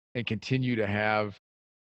and continue to have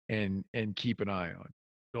and keep an eye on.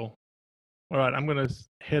 Cool. All right, I'm going to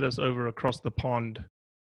head us over across the pond.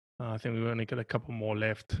 I think we've only got a couple more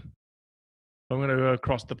left. I'm going to go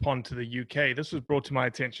across the pond to the UK. This was brought to my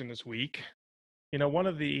attention this week. One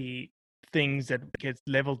of the things that gets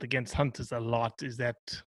leveled against hunters a lot is that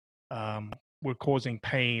we're causing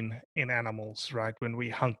pain in animals, right? When we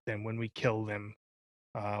hunt them, when we kill them,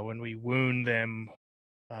 when we wound them.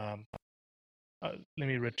 Let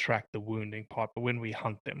me retract the wounding part, but when we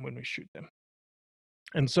hunt them, when we shoot them.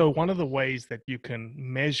 And so one of the ways that you can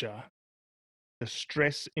measure the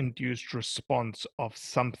stress-induced response of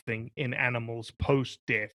something in animals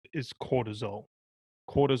post-death is cortisol.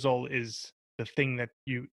 Cortisol is the thing that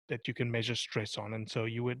you can measure stress on. And so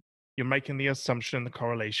you're making the assumption, the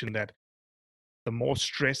correlation that the more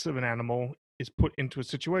stress of an animal is put into a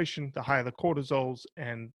situation, the higher the cortisols,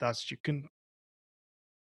 and thus you can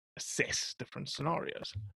assess different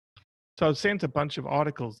scenarios. So I've sent a bunch of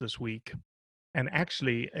articles this week, and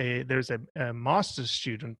actually there's a master's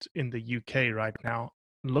student in the UK right now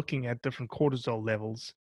looking at different cortisol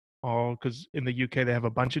levels, because in the UK they have a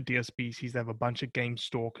bunch of deer species, they have a bunch of game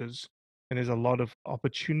stalkers, and there's a lot of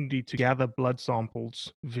opportunity to gather blood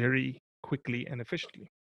samples very quickly and efficiently.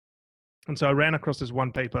 And so I ran across this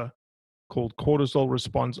one paper called Cortisol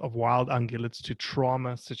Response of Wild Ungulates to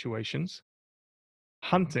Trauma Situations.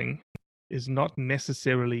 Hunting is not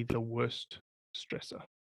necessarily the worst stressor.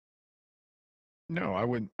 No, I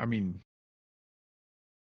wouldn't. I mean,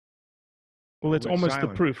 well, it's almost the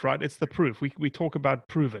proof, right? It's the proof. We talk about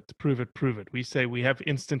prove it. We say we have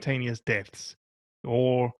instantaneous deaths,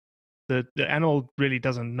 or the animal really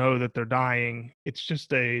doesn't know that they're dying. It's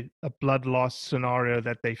just a blood loss scenario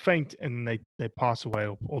that they faint and they pass away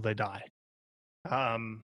or they die.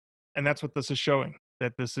 And that's what this is showing,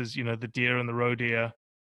 that this is, the deer and the roe deer,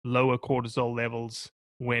 lower cortisol levels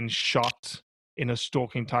when shot in a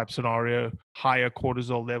stalking type scenario, higher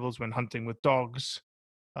cortisol levels when hunting with dogs,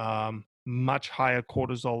 much higher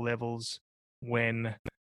cortisol levels when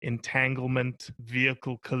entanglement,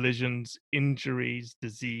 vehicle collisions, injuries,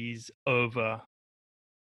 disease over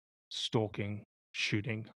stalking,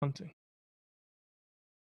 shooting, hunting.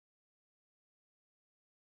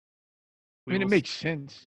 I mean, it makes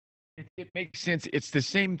sense. It makes sense. It's the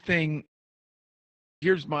same thing.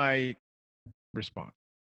 Here's my response.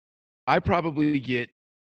 I probably get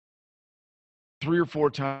 3 or 4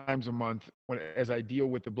 times a month as I deal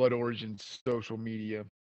with the Blood Origins social media.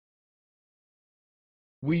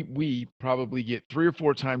 We probably get 3 or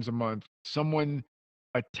 4 times a month someone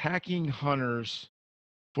attacking hunters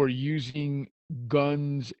for using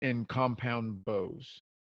guns and compound bows.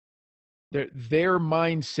 Their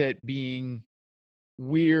mindset being,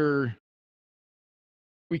 we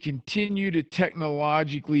continue to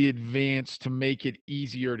technologically advance to make it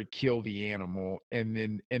easier to kill the animal, and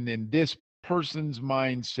then this person's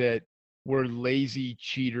mindset, we're lazy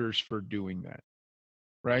cheaters for doing that,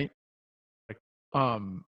 right?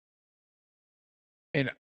 And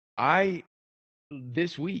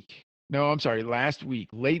last week,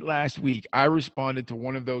 late last week, I responded to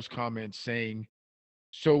one of those comments saying,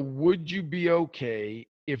 So would you be okay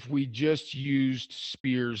if we just used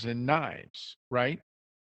spears and knives, right?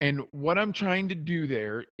 And what I'm trying to do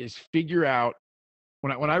there is figure out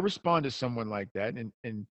when I respond to someone like that,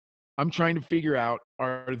 and I'm trying to figure out,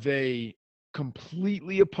 are they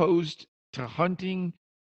completely opposed to hunting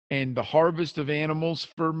and the harvest of animals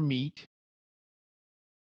for meat,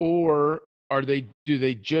 or do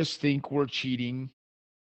they just think we're cheating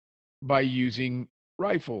by using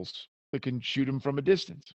rifles that can shoot them from a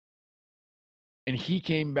distance? And he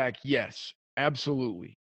came back, yes,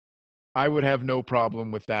 absolutely. I would have no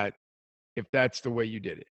problem with that if that's the way you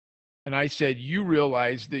did it. And I said, you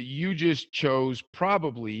realize that you just chose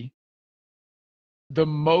probably the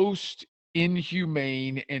most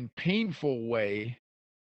inhumane and painful way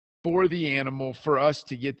for the animal for us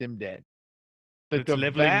to get them dead. That It's the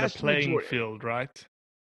leveling the vast playing majority, field, right?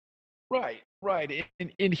 right.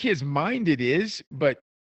 In his mind, it is, but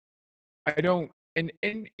I don't. And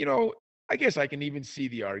I guess I can even see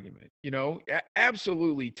the argument.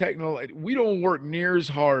 Absolutely, we don't work near as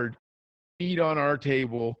hard, meat on our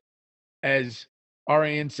table, as our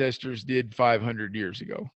ancestors did 500 years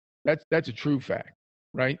ago. That's a true fact,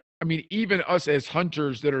 right? I mean, even us as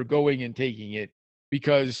hunters that are going and taking it,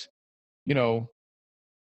 because you know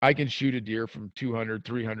I can shoot a deer from 200,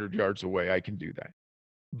 300 yards away. I can do that,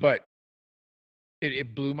 but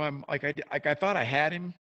it blew my I thought I had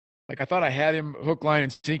him. Like I thought I had him hook, line,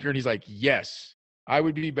 and sinker, and he's like, "Yes, I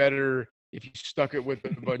would be better if you stuck it with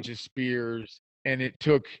a bunch of spears, and it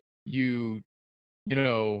took you,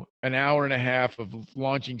 an hour and a half of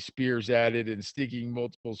launching spears at it and sticking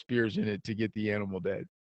multiple spears in it to get the animal dead."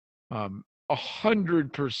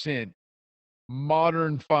 100%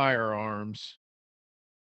 modern firearms.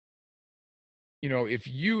 If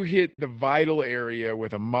you hit the vital area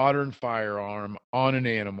with a modern firearm on an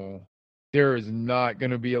animal, there is not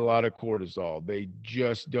going to be a lot of cortisol. They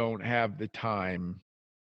just don't have the time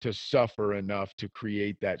to suffer enough to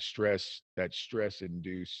create that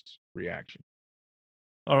stress-induced reaction.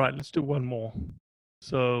 All right, let's do one more.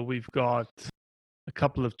 So we've got a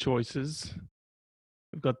couple of choices.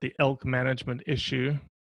 We've got the elk management issue,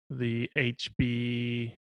 the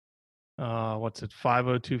HB,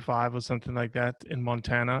 5025 or something like that in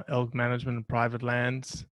Montana, elk management in private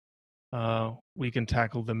lands. We can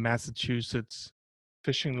tackle the Massachusetts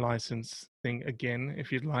fishing license thing again,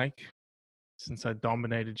 if you'd like, since I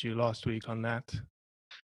dominated you last week on that.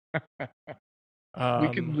 We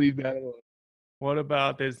can leave that alone. What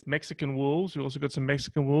about there's Mexican wolves? We also got some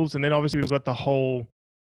Mexican wolves, and then obviously we've got the whole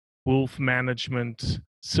wolf management.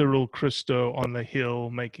 Cyril Christo on the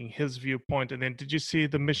Hill making his viewpoint, and then did you see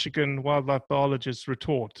the Michigan wildlife biologist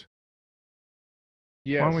retort?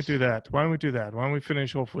 Yes. Why don't we do that? Why don't we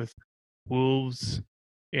finish off with wolves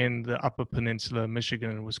in the Upper Peninsula,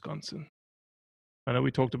 Michigan and Wisconsin? I know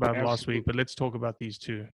we talked about it last week, but let's talk about these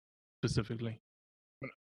two specifically.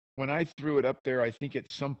 When I threw it up there, I think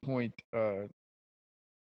at some point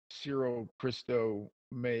Cyril Christo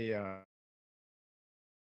may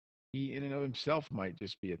he in and of himself might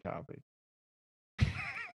just be a topic.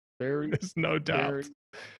 There's no doubt.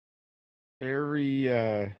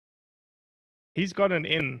 Very he's got an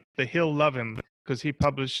in. The Hill love him because he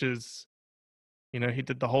publishes, he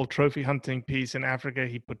did the whole trophy hunting piece in Africa.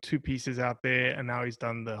 He put 2 pieces out there, and now he's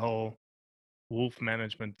done the whole wolf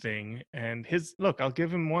management thing. And I'll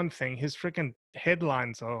give him one thing. His freaking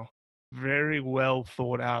headlines are very well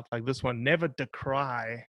thought out. Like this one, never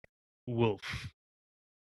decry wolf.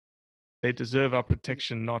 They deserve our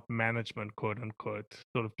protection, not management, quote unquote.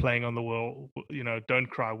 Sort of playing on the world, don't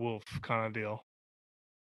cry wolf kind of deal.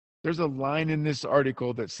 There's a line in this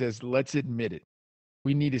article that says, "Let's admit it.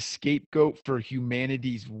 We need a scapegoat for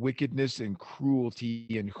humanity's wickedness and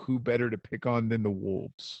cruelty, and who better to pick on than the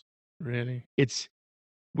wolves?" Really?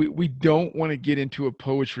 We don't want to get into a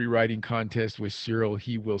poetry writing contest with Cyril.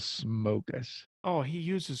 He will smoke us. Oh, he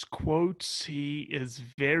uses quotes. He is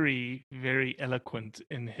very, very eloquent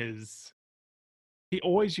in his. He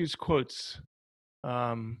always uses quotes.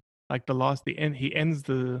 Like the end. He ends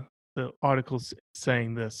the articles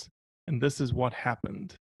saying this, and this is what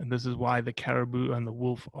happened, and this is why the caribou and the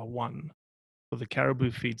wolf are one. For the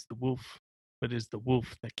caribou feeds the wolf, but it is the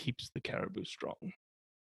wolf that keeps the caribou strong.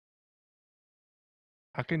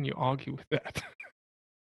 How can you argue with that?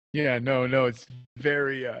 Yeah, no, it's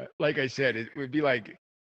very like I said, it would be like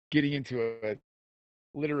getting into a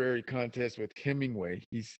literary contest with Hemingway.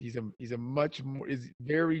 He's a much more he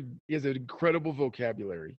has an incredible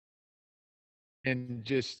vocabulary, and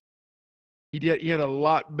just he had a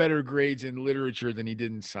lot better grades in literature than he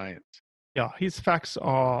did in science. Yeah, his facts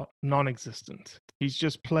are non-existent. He's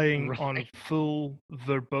just playing on full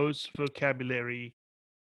verbose vocabulary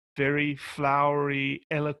very flowery,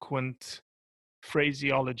 eloquent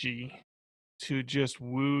phraseology to just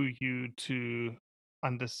woo you to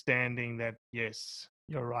understanding that, yes,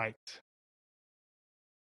 you're right.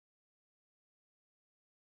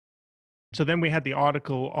 So then we had the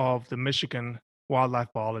article of the Michigan wildlife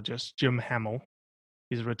biologist, Jim Hamill.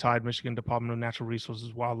 He's a retired Michigan Department of Natural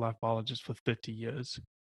Resources wildlife biologist for 30 years.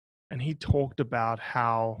 And he talked about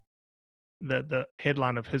how the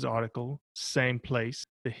headline of his article, Same Place,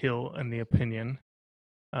 the Hill and the Opinion,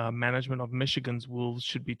 management of Michigan's wolves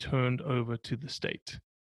should be turned over to the state.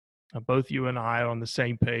 Both you and I are on the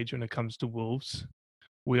same page when it comes to wolves.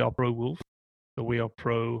 We are pro-wolf, but we are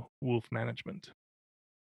pro-wolf management.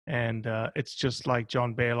 And it's just like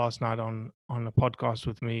John Baer last night on a podcast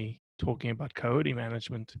with me talking about coyote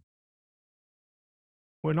management.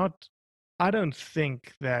 I don't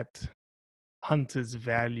think that hunters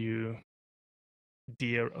value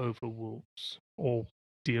deer over wolves or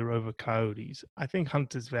deer over coyotes. I think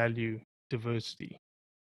hunters value diversity,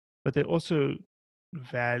 but they also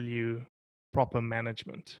value proper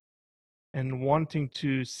management and wanting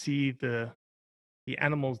to see the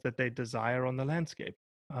animals that they desire on the landscape.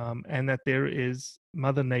 And that there is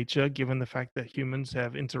Mother Nature, given the fact that humans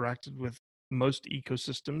have interacted with most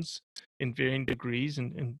ecosystems in varying degrees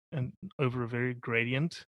and over a very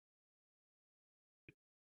gradient.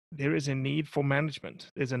 There is a need for management.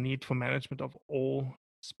 There's a need for management of all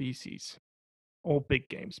species, all big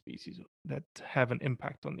game species that have an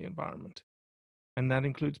impact on the environment. And that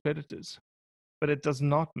includes predators. But it does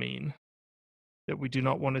not mean that we do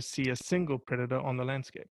not want to see a single predator on the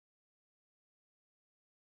landscape.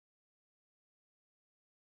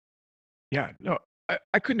 Yeah, no,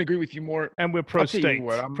 I couldn't agree with you more. And we're pro-state,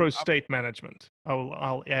 pro-state management.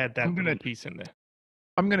 I'll add that little piece in there.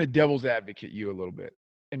 I'm going to devil's advocate you a little bit.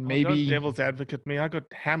 And maybe... Don't devil's advocate me. I got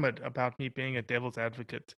hammered about me being a devil's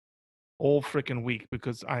advocate all freaking week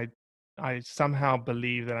because I somehow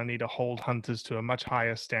believe that I need to hold hunters to a much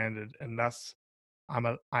higher standard, and thus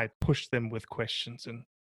I push them with questions, and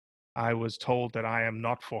I was told that I am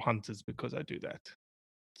not for hunters because I do that.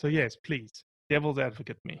 So yes, please, devil's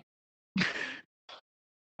advocate me.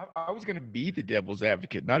 I was going to be the devil's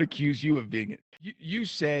advocate, not accuse you of being it. You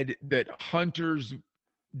said that hunters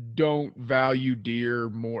don't value deer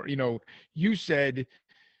more. You said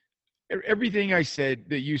everything I said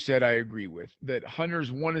that you said I agree with, that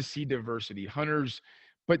hunters want to see diversity.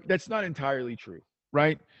 But that's not entirely true,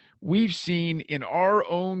 right? We've seen in our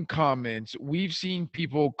own comments, we've seen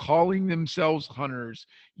people calling themselves hunters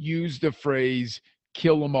use the phrase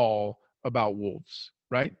kill them all about wolves,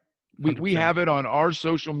 right? We have it on our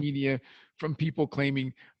social media from people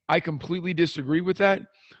claiming. I completely disagree with that.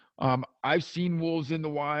 I've seen wolves in the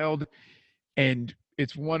wild, and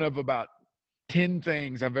it's one of about 10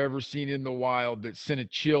 things I've ever seen in the wild that sent a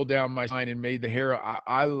chill down my spine and made the hair.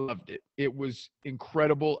 I loved it. It was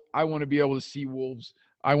incredible. I want to be able to see wolves.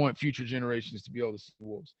 I want future generations to be able to see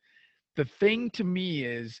wolves. The thing to me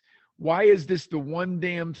is, why is this the one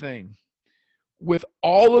damn thing? With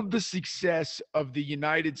all of the success of the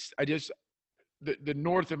the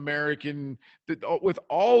North American, with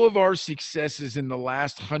all of our successes in the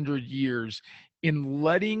last 100 years in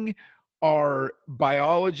letting our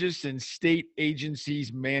biologists and state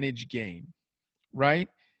agencies manage game, right?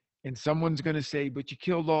 And someone's going to say, but you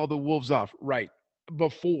killed all the wolves off. Right.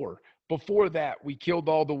 Before that, we killed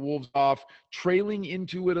all the wolves off. Trailing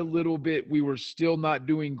into it a little bit, we were still not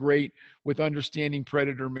doing great with understanding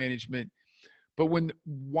predator management. But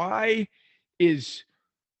why is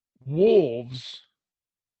wolves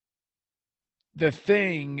the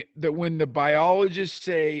thing that when the biologists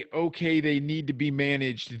say, okay, they need to be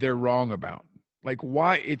managed, they're wrong about? Like,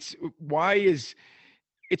 it's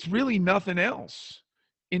really nothing else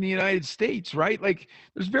in the United States, right? Like,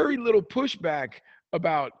 there's very little pushback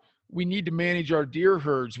about we need to manage our deer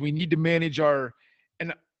herds. We need to manage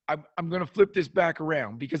and I'm going to flip this back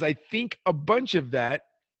around, because I think a bunch of that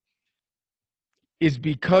is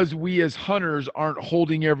because we as hunters aren't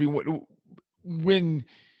holding everyone. When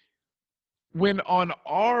on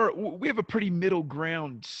we have a pretty middle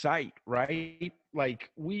ground site, right?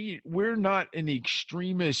 Like we're not an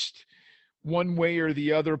extremist one way or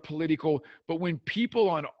the other political, but when people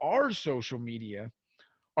on our social media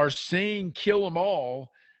are saying kill them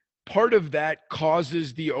all, part of that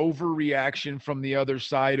causes the overreaction from the other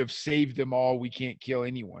side of save them all. We can't kill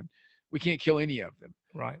anyone. We can't kill any of them.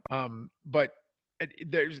 Right. But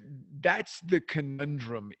that's the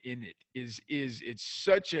conundrum in it, is it's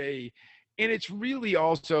such a, and it's really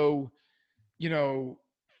also,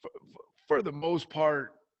 for the most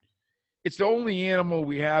part, it's the only animal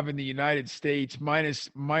we have in the United States minus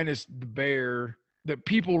the bear that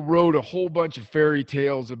people wrote a whole bunch of fairy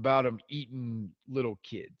tales about them eating little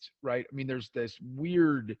kids, right? I mean, there's this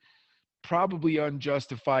weird, probably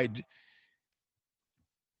unjustified,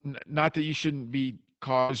 not that you shouldn't be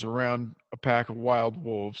cautious around a pack of wild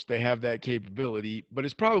wolves. They have that capability, but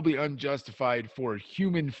it's probably unjustified for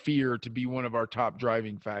human fear to be one of our top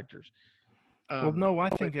driving factors. Well, no, I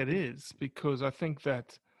think it is, because I think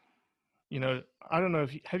that, I don't know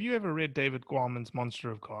if have you ever read David Guarman's Monster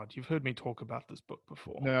of God? You've heard me talk about this book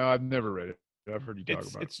before. No, I've never read it. I've heard you talk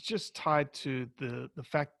about it. It's just tied to the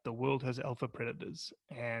fact the world has alpha predators,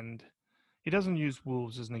 and he doesn't use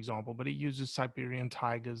wolves as an example, but he uses Siberian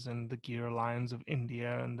tigers and the gyr lions of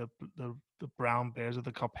India and the brown bears of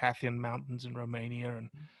the Carpathian Mountains in Romania, and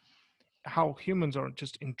how humans are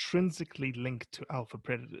just intrinsically linked to alpha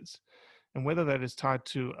predators. And whether that is tied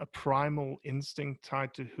to a primal instinct,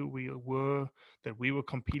 tied to who we were, that we were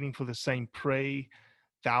competing for the same prey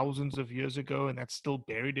thousands of years ago, and that's still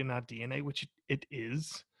buried in our DNA, which it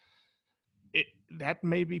is. That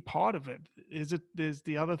may be part of it. There's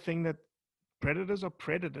the other thing that predators are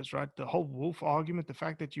predators, right? The whole wolf argument, the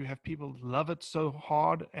fact that you have people love it so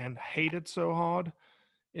hard and hate it so hard,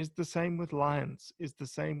 is the same with lions, is the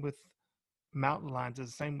same with mountain lions,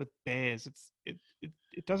 is the same with bears.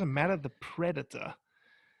 It doesn't matter the predator.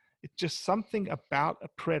 It's just something about a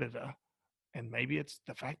predator. And maybe it's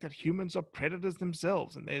the fact that humans are predators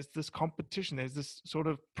themselves, and there's this competition, there's this sort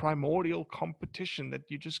of primordial competition that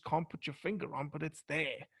you just can't put your finger on, but it's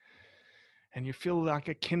there. And you feel like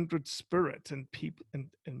a kindred spirit, and people, and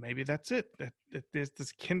maybe that's it, that there's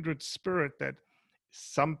this kindred spirit that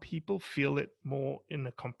some people feel it more in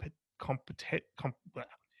a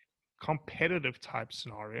competitive type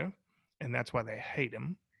scenario, and that's why they hate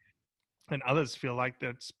him. And others feel like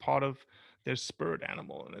that's part of their spirit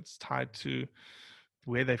animal, and it's tied to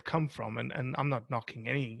where they've come from. And I'm not knocking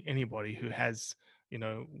anybody who has,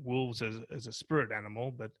 wolves as a spirit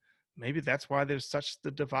animal, but maybe that's why there's such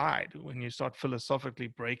the divide when you start philosophically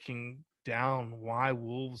breaking down why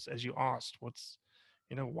wolves, as you asked,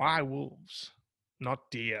 why wolves, not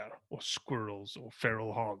deer or squirrels or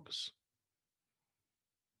feral hogs?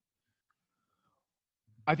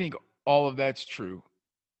 I think all of that's true.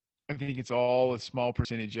 I think it's all a small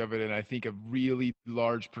percentage of it, and I think a really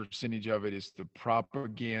large percentage of it is the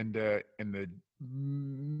propaganda and the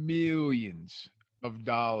millions of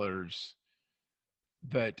dollars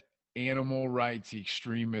that animal rights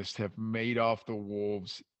extremists have made off the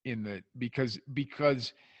wolves because the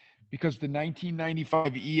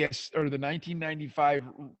 1995 ES or the 1995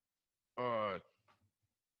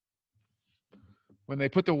 when they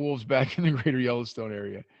put the wolves back in the greater Yellowstone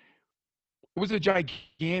area, it was a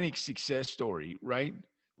gigantic success story, right?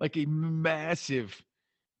 Like a massive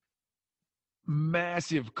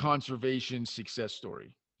conservation success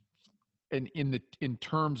story. And in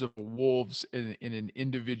terms of wolves in an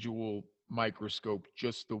individual microscope,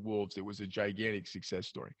 just the wolves, it was a gigantic success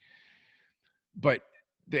story. But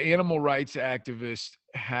the animal rights activists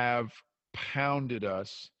have pounded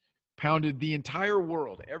the entire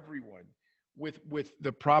world, everyone, with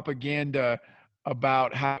the propaganda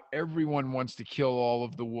about how everyone wants to kill all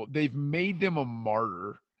of the wolves. They've made them a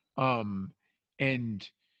martyr. And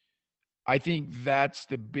I think that's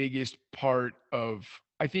the biggest part of,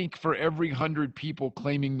 I think for every 100 people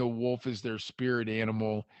claiming the wolf is their spirit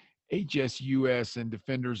animal, HSUS and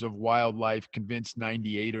Defenders of Wildlife convinced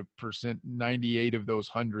 98 of those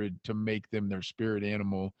 100 to make them their spirit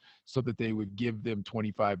animal so that they would give them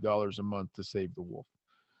 $25 a month to save the wolf.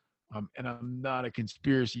 And I'm not a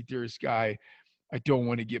conspiracy theorist guy. I don't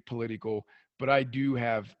want to get political, but I do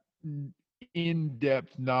have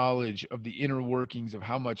in-depth knowledge of the inner workings of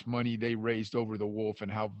how much money they raised over the wolf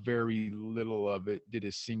and how very little of it did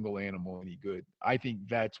a single animal any good. I think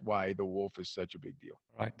that's why the wolf is such a big deal.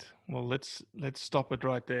 Right. Well, let's stop it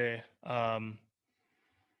right there.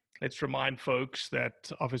 Let's remind folks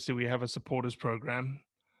that obviously we have a supporters program,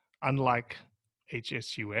 unlike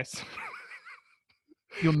HSUS.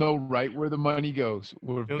 You'll know right where the money goes.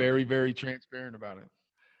 We're very, very transparent about it.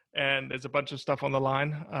 And there's a bunch of stuff on the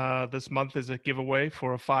line. This month is a giveaway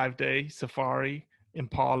for a 5-day safari,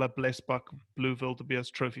 Impala, Blessbuck, Blue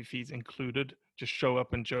Wildebeest, trophy fees included. Just show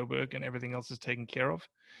up in Joburg and everything else is taken care of.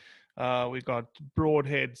 We've got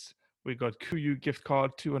Broadheads. We've got Kuyu gift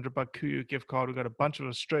card, $200 Kuyu gift card. We've got a bunch of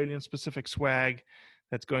Australian-specific swag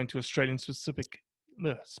that's going to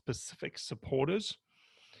Australian-specific supporters.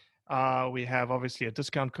 We have obviously a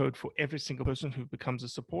discount code for every single person who becomes a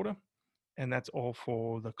supporter. And that's all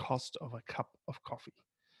for the cost of a cup of coffee.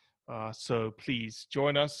 So please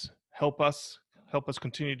join us, help us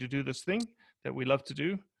continue to do this thing that we love to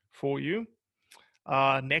do for you.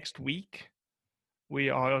 Next week, We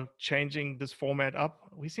are changing this format up.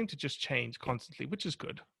 We seem to just change constantly, which is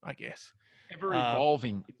good, I guess. Ever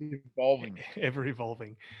evolving. It's evolving. Ever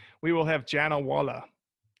evolving. We will have Jana Waller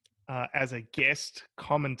as a guest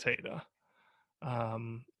commentator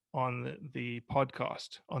on the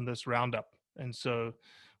podcast on this roundup. And so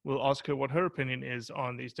we'll ask her what her opinion is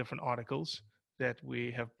on these different articles that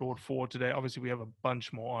we have brought forward today. Obviously, we have a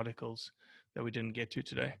bunch more articles that we didn't get to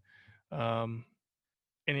today.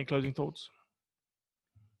 Any closing thoughts?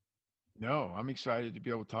 No, I'm excited to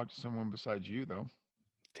be able to talk to someone besides you, though.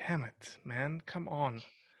 Damn it, man. Come on.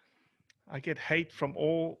 I get hate from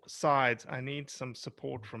all sides. I need some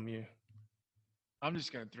support from you. I'm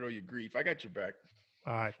just going to throw you grief. I got your back.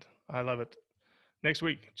 All right. I love it. Next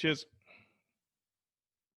week. Cheers.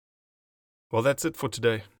 Well, that's it for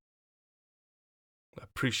today. I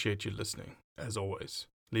appreciate you listening, as always.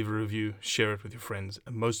 Leave a review, share it with your friends,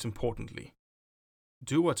 and most importantly,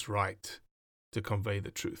 do what's right to convey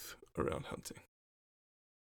the truth around hunting.